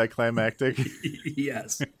little anticlimactic?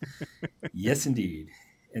 Yes. Yes, indeed.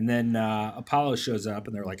 And then Apollo shows up,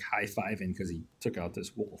 and they're like high-fiving because he took out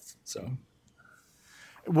this wolf. So,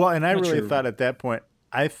 well, and I really thought at that point,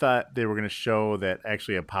 I thought they were going to show that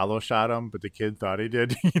actually Apollo shot him, but the kid thought he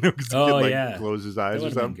did. Because the kid closed his eyes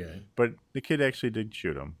or something. But the kid actually did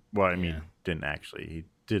shoot him. Well, I mean, didn't actually. He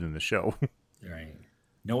did in the show. Right.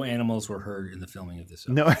 No animals were hurt in the filming of this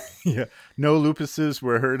episode. No, yeah, no lupuses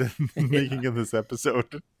were hurt in the making of this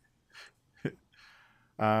episode.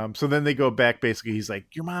 So then they go back. Basically, he's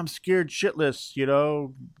like, "Your mom's scared shitless,"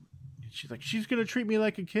 She's like, "She's gonna treat me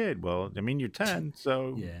like a kid." Well, I mean, you're 10,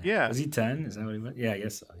 so yeah. Was he 10? Is that what he meant? Yeah, I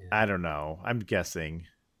guess so. Yeah. I don't know. I'm guessing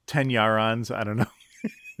 10 yarons. I don't know.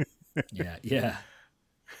 Yeah.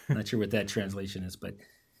 Not sure what that translation is, but.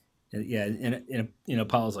 Yeah, and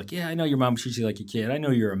Apollo's like, "Yeah, I know your mom treats you like a kid. I know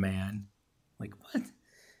you're a man." Like, what?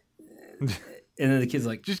 And then the kid's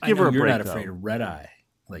like, "Just give her a break, you're not afraid of Red Eye."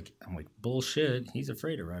 Like, I'm like, bullshit. He's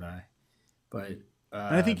afraid of Red Eye. But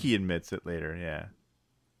I think he admits it later. Yeah.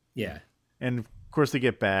 Yeah. And of course they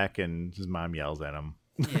get back, and his mom yells at him.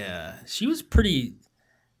 Yeah, she was pretty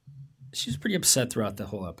upset throughout the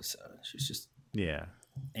whole episode. She was just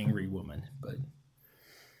angry woman, but.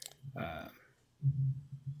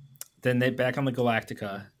 Then they back on the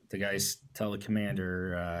Galactica. The guys tell the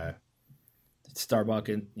commander Starbuck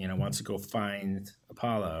wants to go find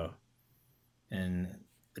Apollo, and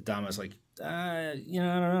Adama's like, I don't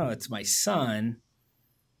know, it's my son.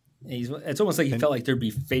 And it's almost like he felt like there'd be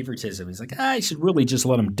favoritism. He's like, I should really just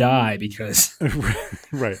let him die because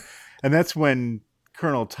right. And that's when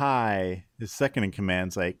Colonel Ty, his second in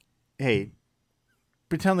command, is like, hey,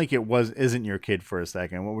 pretend like it isn't your kid for a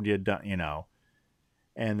second. What would you have done?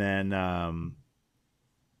 And then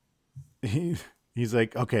he's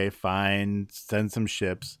like, okay, fine, send some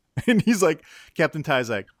ships. And he's like, Captain Ty's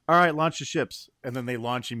like, all right, launch the ships. And then they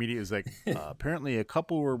launch immediately. He's like, apparently a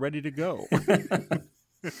couple were ready to go.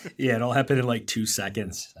 Yeah, it all happened in like 2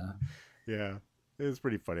 seconds. Yeah, it was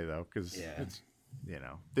pretty funny though, because it's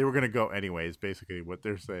they were going to go anyways, basically what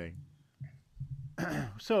they're saying.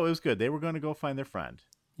 So it was good. They were going to go find their friend.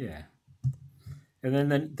 Yeah. And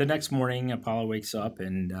then the next morning, Apollo wakes up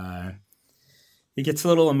and he gets a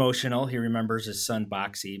little emotional. He remembers his son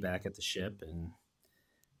Boxy back at the ship and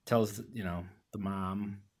tells the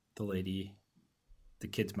mom, the lady, the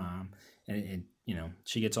kid's mom, and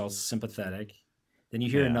she gets all sympathetic. Then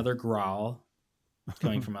you hear another growl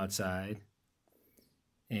coming from outside,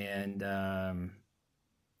 and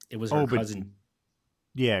it was her cousin.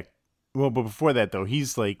 Yeah, well, but before that though,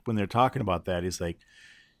 he's like, when they're talking about that, he's like,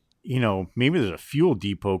 maybe there's a fuel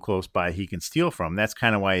depot close by he can steal from. That's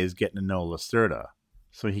kind of why he's getting to know Lacerda,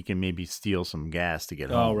 so he can maybe steal some gas to get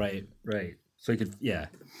home. Oh, right. So he could, yeah.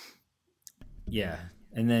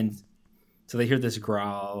 And then, so they hear this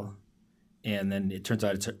growl, and then it turns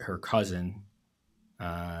out it's her cousin,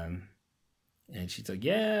 And she's like,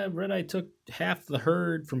 yeah, Red Eye took half the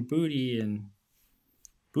herd from Booty, and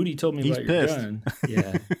Booty told me about your gun.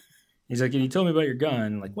 Yeah. He's like, and he told me about your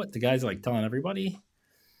gun. Like, what? The guy's like telling everybody?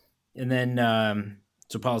 And then,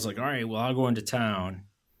 so Apollo's like, all right, well, I'll go into town,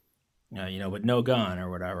 but no gun or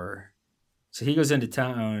whatever. So he goes into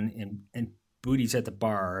town, and Booty's at the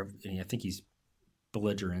bar, and I think he's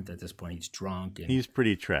belligerent at this point. He's drunk. And he's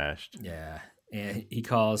pretty trashed. Yeah. And he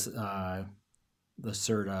calls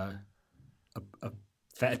Lacerda a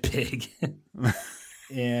fat pig.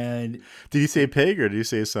 And did he say pig, or did he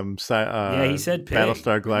say some yeah, he said pig.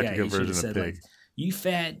 Battlestar Galactica version of pig? Like, you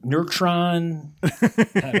fat Nurtron.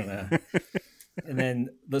 I don't know. And then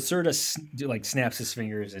Lacerda snaps his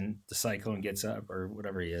fingers, and the Cyclone gets up, or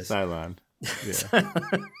whatever he is. Cylon. Yeah.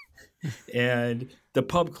 And the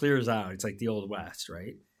pub clears out. It's like the Old West,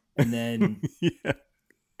 right? And then,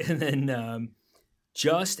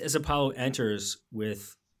 just as Apollo enters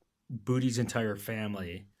with Booty's entire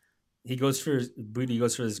family, Booty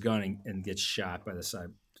goes for his gun and gets shot by the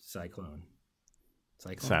Cyclone.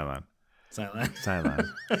 Cylon.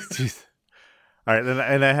 Jeez. All right,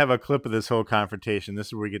 and I have a clip of this whole confrontation. This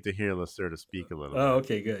is where we get to hear Lacerda speak a little bit. Oh,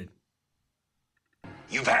 okay, good.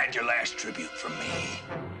 You've had your last tribute from me.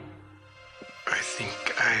 I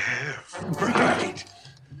think I have. Right.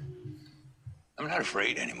 I'm not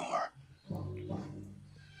afraid anymore. One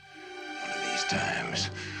of these times,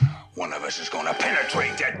 one of us is going to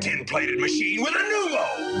penetrate that tin-plated machine with a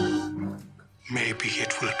Nuvo. Maybe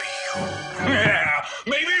it will be you. Yeah,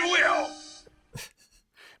 maybe it will.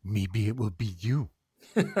 Maybe it will be you.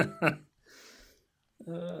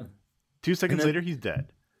 2 seconds later, he's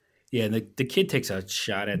dead. Yeah, and the kid takes a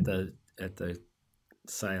shot at the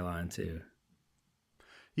Cylon too.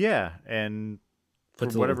 Yeah, and for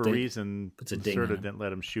whatever reason, Lacerda didn't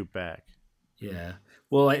let him shoot back. Yeah.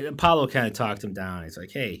 Well, Apollo kind of talked him down. He's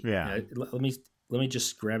like, "Hey, yeah, let me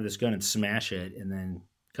just grab this gun and smash it, and then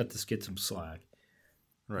cut this kid some slack."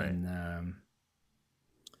 Right. And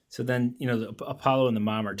so then Apollo and the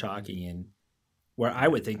mom are talking, and where I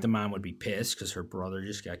would think the mom would be pissed because her brother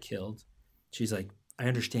just got killed, she's like, "I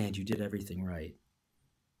understand you did everything right."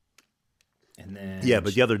 And then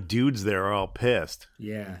but the other dudes there are all pissed.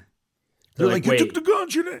 Yeah. They're like, you took the gun,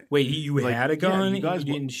 shouldn't it? Wait, you had a gun? Yeah,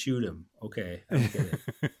 you didn't shoot him. Okay, I don't get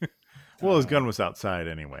it. Well, his gun was outside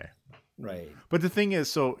anyway. Right. But the thing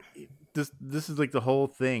is, so this is like the whole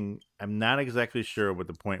thing. I'm not exactly sure what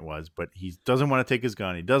the point was, but he doesn't want to take his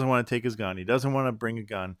gun. He doesn't want to take his gun. He doesn't want to bring a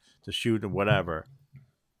gun to shoot or whatever.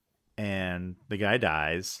 And the guy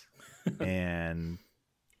dies. And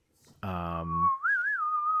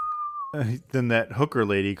then that hooker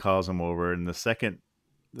lady calls him over, and his second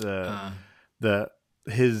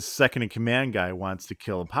in command guy wants to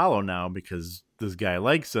kill Apollo now because this guy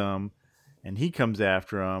likes him, and he comes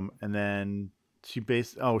after him, and then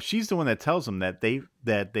she's the one that tells him that they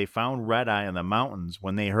found Red Eye in the mountains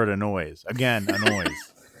when they heard a noise. Again, a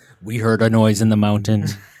noise. We heard a noise in the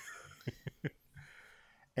mountains.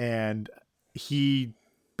 And he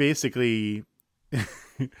basically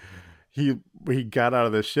he got out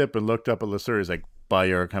of the ship and looked up at Lacerda. He's like, by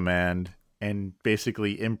your command, and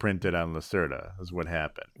basically imprinted on Lacerda is what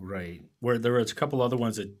happened. Right. Where there was a couple other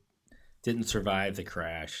ones that didn't survive the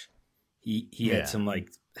crash. He had some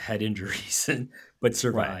head injuries but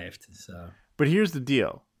survived. Right. So, but here's the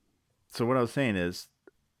deal. So what I was saying is,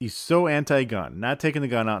 he's so anti-gun, not taking the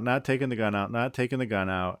gun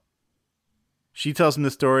out. She tells him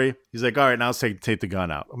the story. He's like, all right, now let's take the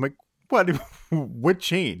gun out. I'm like, what? What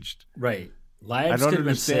changed? Right. Lives could have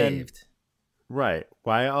been saved. Right.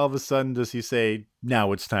 Why all of a sudden does he say,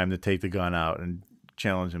 now it's time to take the gun out and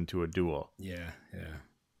challenge him to a duel? Yeah.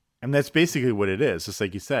 And that's basically what it is. Just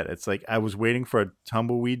like you said, it's like I was waiting for a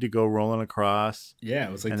tumbleweed to go rolling across. Yeah,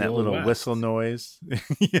 it was like and the that Old little West. Whistle noise.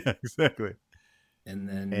 Yeah, exactly. And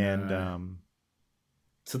then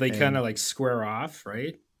so they kind of square off,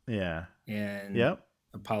 right? Yeah. And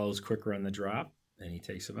Apollo's quicker on the drop, and he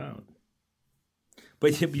takes him out.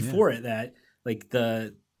 But before that,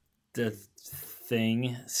 the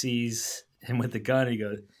thing sees him with the gun.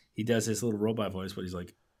 He does his little robot voice, but he's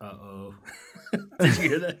like, "Uh-oh." Did you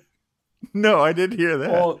hear that? No, I didn't hear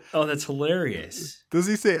that. Oh, that's hilarious. Does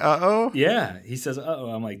he say "uh-oh"? Yeah, he says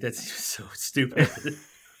 "uh-oh." I'm like, that's so stupid.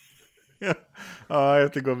 Yeah. Oh, I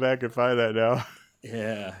have to go back and find that now.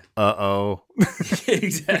 Yeah. Uh-oh.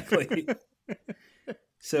 Exactly.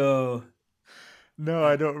 So. No,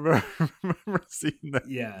 I don't remember seeing that.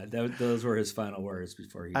 Yeah, those were his final words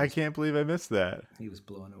before he. I can't believe I missed that. He was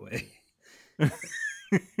blown away.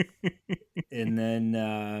 And then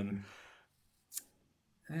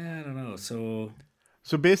I don't know. So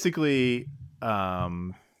basically,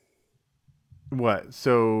 what?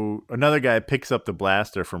 So another guy picks up the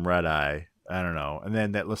blaster from Red Eye. I don't know, and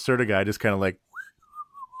then that Lacerda guy just kind of like,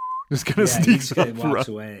 sneaks up, walks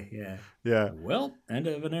away. Yeah. Well, end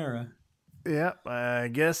of an era. Yeah, I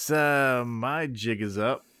guess my jig is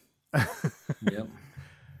up. Yep.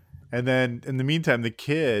 And then in the meantime, the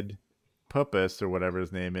kid, Puppus or whatever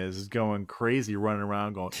his name is going crazy, running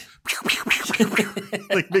around, going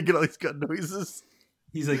like making all these gun noises.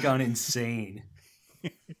 He's like gone insane.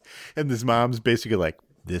 And his mom's basically like,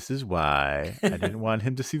 "This is why I didn't want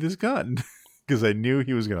him to see this gun, because I knew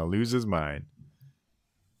he was going to lose his mind."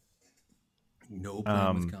 No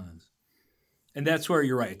problem with guns. And that's where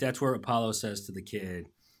you're right. That's where Apollo says to the kid,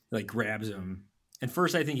 like grabs him. And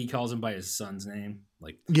first, I think he calls him by his son's name,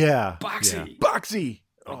 like Boxy. Yeah. Boxy.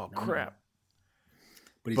 Oh crap!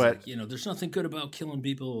 But he's like, there's nothing good about killing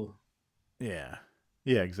people. Yeah,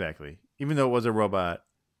 exactly. Even though it was a robot.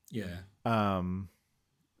 Yeah.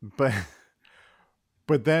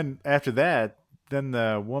 But then after that, then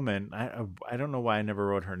the woman, I don't know why I never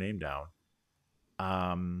wrote her name down.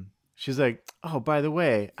 She's like, "Oh, by the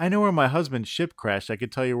way, I know where my husband's ship crashed. I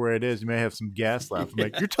could tell you where it is. You may have some gas left." I'm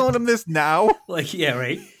like, "You're telling him this now?" Like, yeah,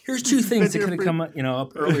 right. Here's two things that could have come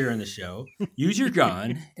up earlier in the show. Use your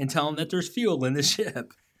gun and tell him that there's fuel in the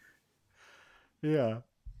ship. Yeah.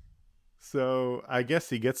 So I guess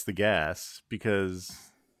he gets the gas, because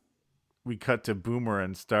we cut to Boomer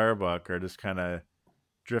and Starbuck are just kind of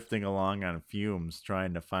drifting along on fumes,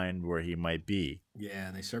 trying to find where he might be. Yeah,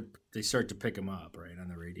 and they start to pick him up right on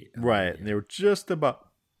the radio. Right, and they were just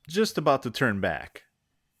about to turn back,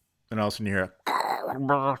 and all of a sudden you hear,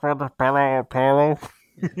 Apollo.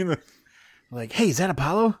 Like, "Hey, is that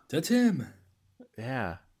Apollo?" That's him.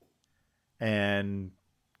 Yeah, and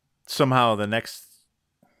somehow the next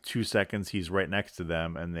 2 seconds he's right next to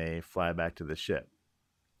them, and they fly back to the ship.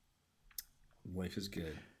 Life is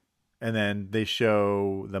good. And then they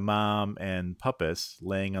show the mom and Puppus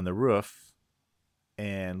laying on the roof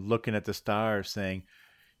and looking at the stars, saying,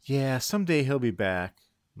 "Yeah, someday he'll be back."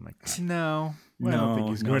 I'm like, no, I don't think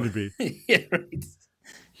he's going to be. Yeah, right.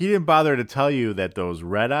 He didn't bother to tell you that those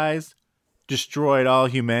Red Eyes destroyed all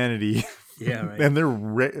humanity. Yeah, right. And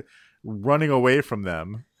they're running away from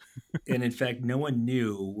them. And in fact, no one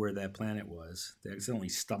knew where that planet was. They accidentally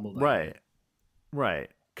stumbled on it. Right.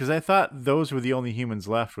 Because I thought those were the only humans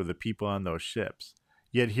left, were the people on those ships.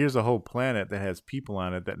 Yet here's a whole planet that has people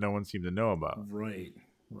on it that no one seemed to know about. Right.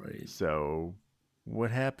 So what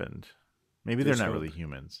happened? Maybe they're not really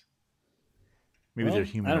humans. Maybe they're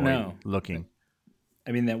humanoid looking.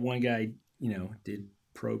 I mean, that one guy, did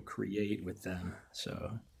procreate with them.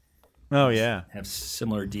 So. Oh, yeah. Have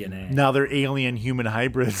similar DNA. Now they're alien human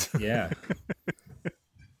hybrids. Yeah.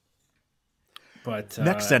 But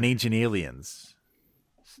next on Ancient Aliens.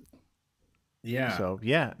 Yeah. So,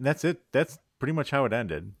 yeah, that's it. That's pretty much how it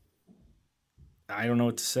ended. I don't know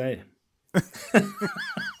what to say.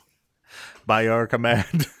 By our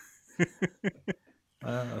command.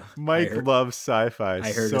 Mike loves sci-fi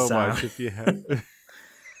so much. If you have,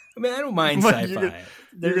 I mean, I don't mind sci-fi.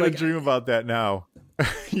 You're gonna dream about that now.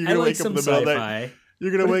 You're gonna wake up in the middle of the night.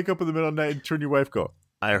 You're gonna wake up in the middle of the night and turn your wife. Go,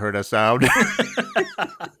 "I heard a sound."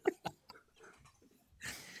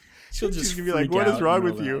 She's gonna be like, "What is wrong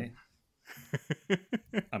with you?"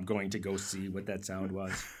 I'm going to go see what that sound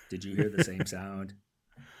was. Did you hear the same sound?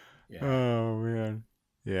 Yeah. Oh man.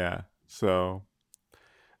 Yeah. So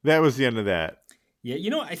that was the end of that. Yeah.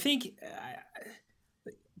 I think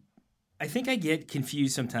I get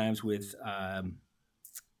confused sometimes with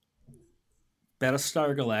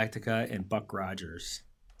Battlestar Galactica and Buck Rogers.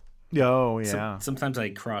 Oh yeah. Sometimes I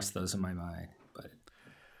cross those in my mind, but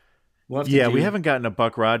we haven't gotten a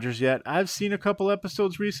Buck Rogers yet. I've seen a couple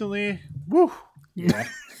episodes recently. Woo. Yeah.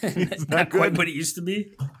 Not quite what it used to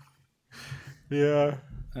be. Yeah.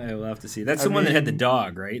 I will have to see. That's the one that had the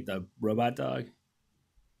dog, right? The robot dog?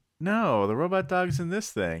 No, the robot dog's in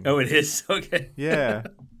this thing. Oh, it is? Okay. Yeah.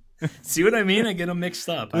 See what I mean? I get them mixed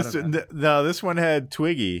up. No, this one had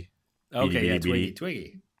Twiggy. Okay, yeah,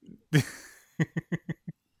 Twiggy.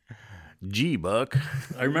 G Buck.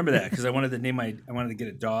 I remember that because I wanted to get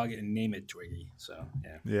a dog and name it Twiggy. So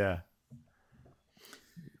yeah.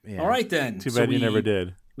 All right then. Too bad you never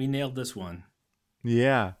did. We nailed this one.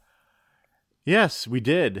 Yeah. Yes, we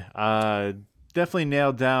did. Definitely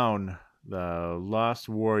nailed down the Lost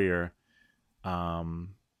Warrior.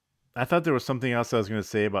 I thought there was something else I was going to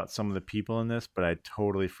say about some of the people in this, but I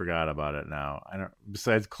totally forgot about it now.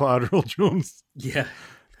 Besides Claude Earl Jones. Yeah.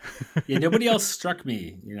 Yeah, nobody else struck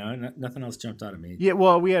me. Nothing else jumped out at me. Yeah,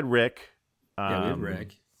 well, we had Rick. We had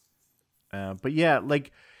Rick. But yeah,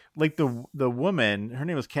 like like the woman, her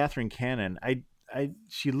name was Catherine Cannon.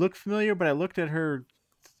 She looked familiar, but I looked at her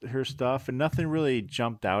stuff and nothing really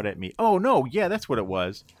jumped out at me. Oh no, yeah, that's what it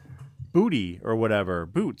was. Booty or whatever,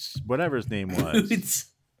 Boots, whatever his name was. Boots.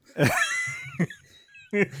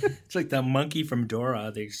 It's like the monkey from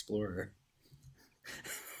Dora the Explorer.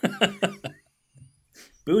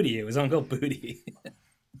 Booty, it was Uncle Booty.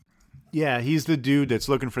 Yeah, he's the dude that's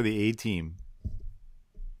looking for the A-team.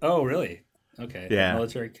 Oh, really? Okay. Yeah. The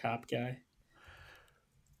military cop guy.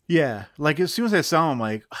 Yeah, like as soon as I saw him, I'm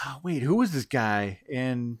like, oh, wait, who is this guy?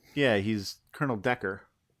 And yeah, he's Colonel Decker.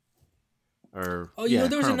 There was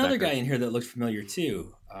Colonel another Decker. guy in here that looked familiar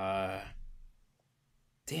too. Damn,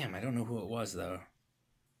 I don't know who it was though.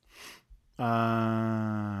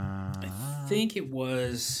 I think it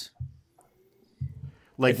was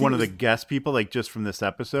like one of the guest people, like just from this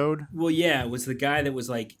episode. Well, yeah, it was the guy that was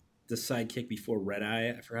like the sidekick before Red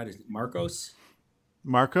Eye. I forgot his Marcos.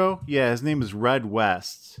 Marco? Yeah, his name is Red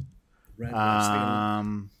West. Red West. I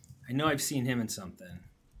know I've seen him in something.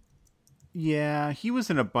 Yeah, he was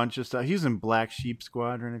in a bunch of stuff. He was in Black Sheep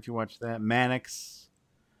Squadron, if you watch that. Mannix,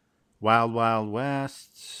 Wild Wild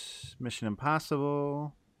West, Mission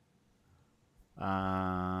Impossible.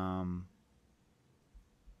 Nashville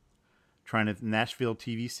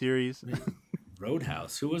TV series.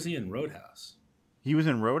 Roadhouse. Who was he in Roadhouse? He was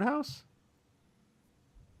in Roadhouse?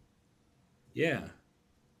 Yeah.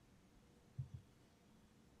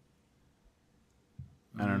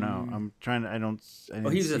 I don't know. I'm trying to. I didn't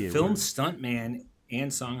he's see a film stuntman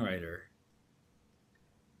and songwriter.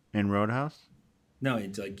 In Roadhouse? No,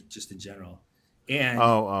 it's like just in general. And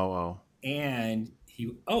And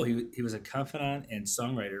he was a confidant and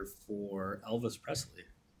songwriter for Elvis Presley.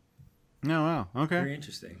 Oh wow! Okay, very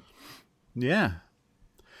interesting. Yeah,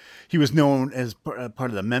 he was known as part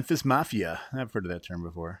of the Memphis Mafia. I've heard of that term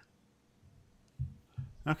before.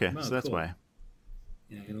 Okay, so that's cool. why.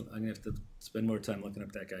 Yeah, I'm gonna have to spend more time looking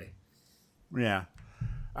up that guy. Yeah.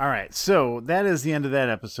 All right, so that is the end of that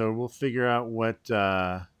episode. We'll figure out what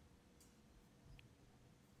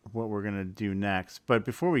we're gonna do next. But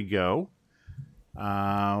before we go,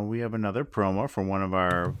 we have another promo from one of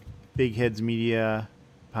our Big Heads Media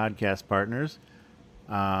podcast partners.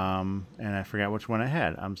 And I forgot which one I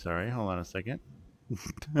had. I'm sorry. Hold on a second.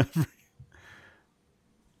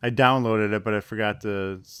 I downloaded it, but I forgot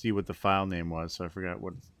to see what the file name was, so I forgot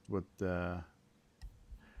what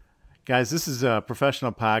guys, this is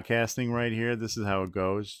professional podcasting right here. This is how it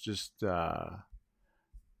goes. Just talk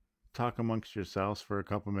amongst yourselves for a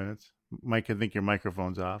couple minutes. Mike, I think your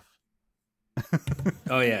microphone's off.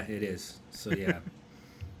 Oh yeah, it is. So yeah.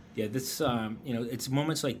 Yeah, this it's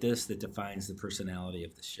moments like this that defines the personality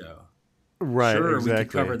of the show. Right, sure, exactly. We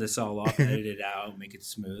could cover this all off, edit it out, make it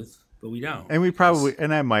smooth, but we don't. And we probably,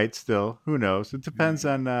 and I might still. Who knows? It depends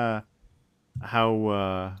on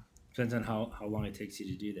how. Depends on how long it takes you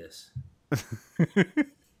to do this.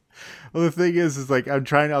 Well, the thing is like I'm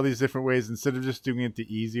trying all these different ways instead of just doing it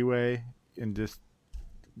the easy way and just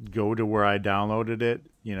go to where I downloaded it.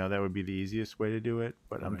 You know, that would be the easiest way to do it.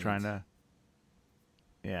 But I'm trying to.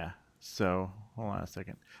 Yeah. So hold on a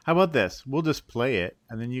second. How about this? We'll just play it,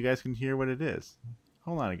 and then you guys can hear what it is.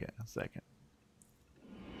 Hold on again a second.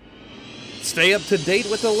 Stay up to date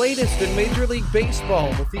with the latest in Major League Baseball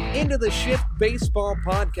with the Into the Shift Baseball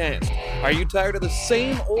podcast. Are you tired of the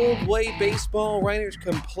same old way baseball writers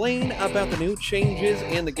complain about the new changes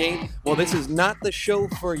in the game? Well, this is not the show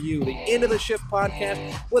for you. The Into the Shift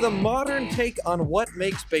podcast with a modern take on what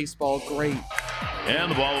makes baseball great. And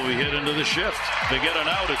the ball will be hit into the shift. They get an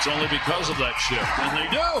out, it's only because of that shift. And they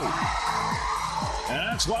do! And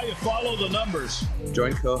that's why you follow the numbers.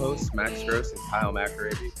 Join co-hosts Max Gross and Kyle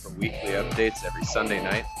McAravy for weekly updates every Sunday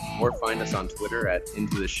night, or find us on Twitter at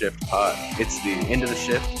Into the Shift Pod. It's the Into the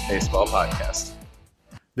Shift Baseball Podcast.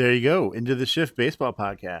 There you go, Into the Shift Baseball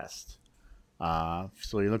Podcast.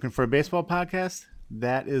 So you're looking for a baseball podcast?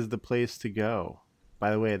 That is the place to go.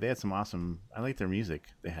 By the way, they had some awesome. I like their music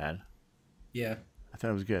they had. Yeah, I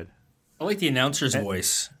thought it was good. I like the announcer's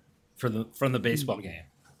voice from the baseball game.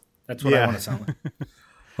 That's what I want to sound like.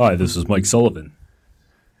 Hi, this is Mike Sullivan.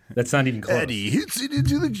 That's not even close. Eddie hits it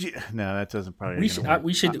into the No, that doesn't probably.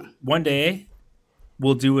 We should one day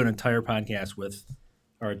we'll do an entire podcast with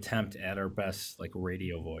our attempt at our best like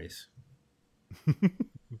radio voice.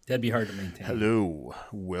 That'd be hard to maintain. Hello,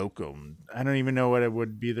 welcome. I don't even know what it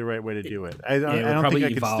would be the right way to do it. I don't think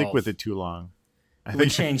I could stick with it too long. It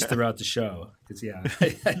would change throughout the show because I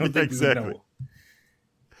don't think exactly. we know.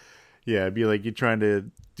 Yeah, it'd be like you're trying to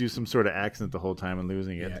do some sort of accent the whole time and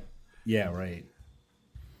losing it. Yeah, right.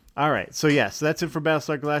 All right. So that's it for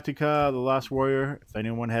Battlestar Galactica: The Lost Warrior. If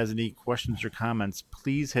anyone has any questions or comments,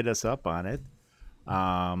 please hit us up on it.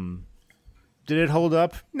 Did it hold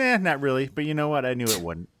up? Nah, not really. But you know what? I knew it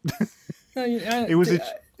wouldn't. It was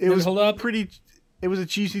a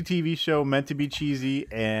cheesy TV show meant to be cheesy,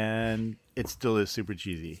 and it still is super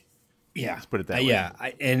cheesy. Yeah, let's put it that way. Yeah,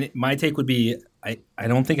 and my take would be, I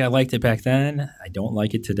don't think I liked it back then. I don't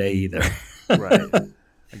like it today either. Right.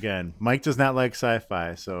 Again, Mike does not like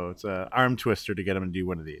sci-fi, so it's an arm twister to get him to do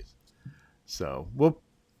one of these. So we'll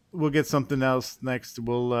get something else next.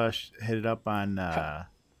 We'll hit it up on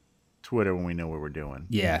Twitter when we know what we're doing.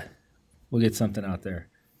 Yeah, we'll get something out there.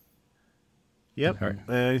 Yep. Right.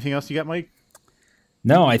 Anything else you got, Mike?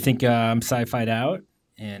 No, I think I'm sci-fi'd out,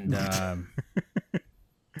 and I'm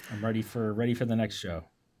ready for the next show.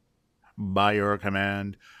 By your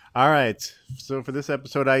command. All right. So for this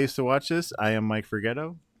episode, I used to watch this. I am Mike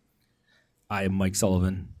Forgetto. I am Mike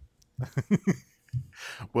Sullivan.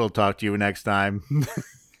 We'll talk to you next time.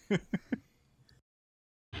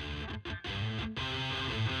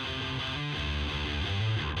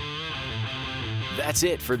 That's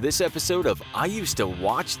it for this episode of I Used to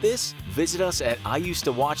Watch This. Visit us at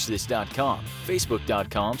IUsedToWatchThis.com,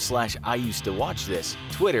 Facebook.com/IUsedToWatchThis,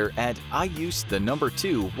 Twitter at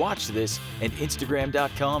IUsed2watchthis, and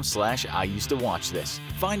Instagram.com/IUsedToWatchThis.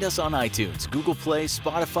 Find us on iTunes, Google Play,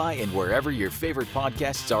 Spotify, and wherever your favorite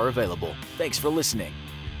podcasts are available. Thanks for listening.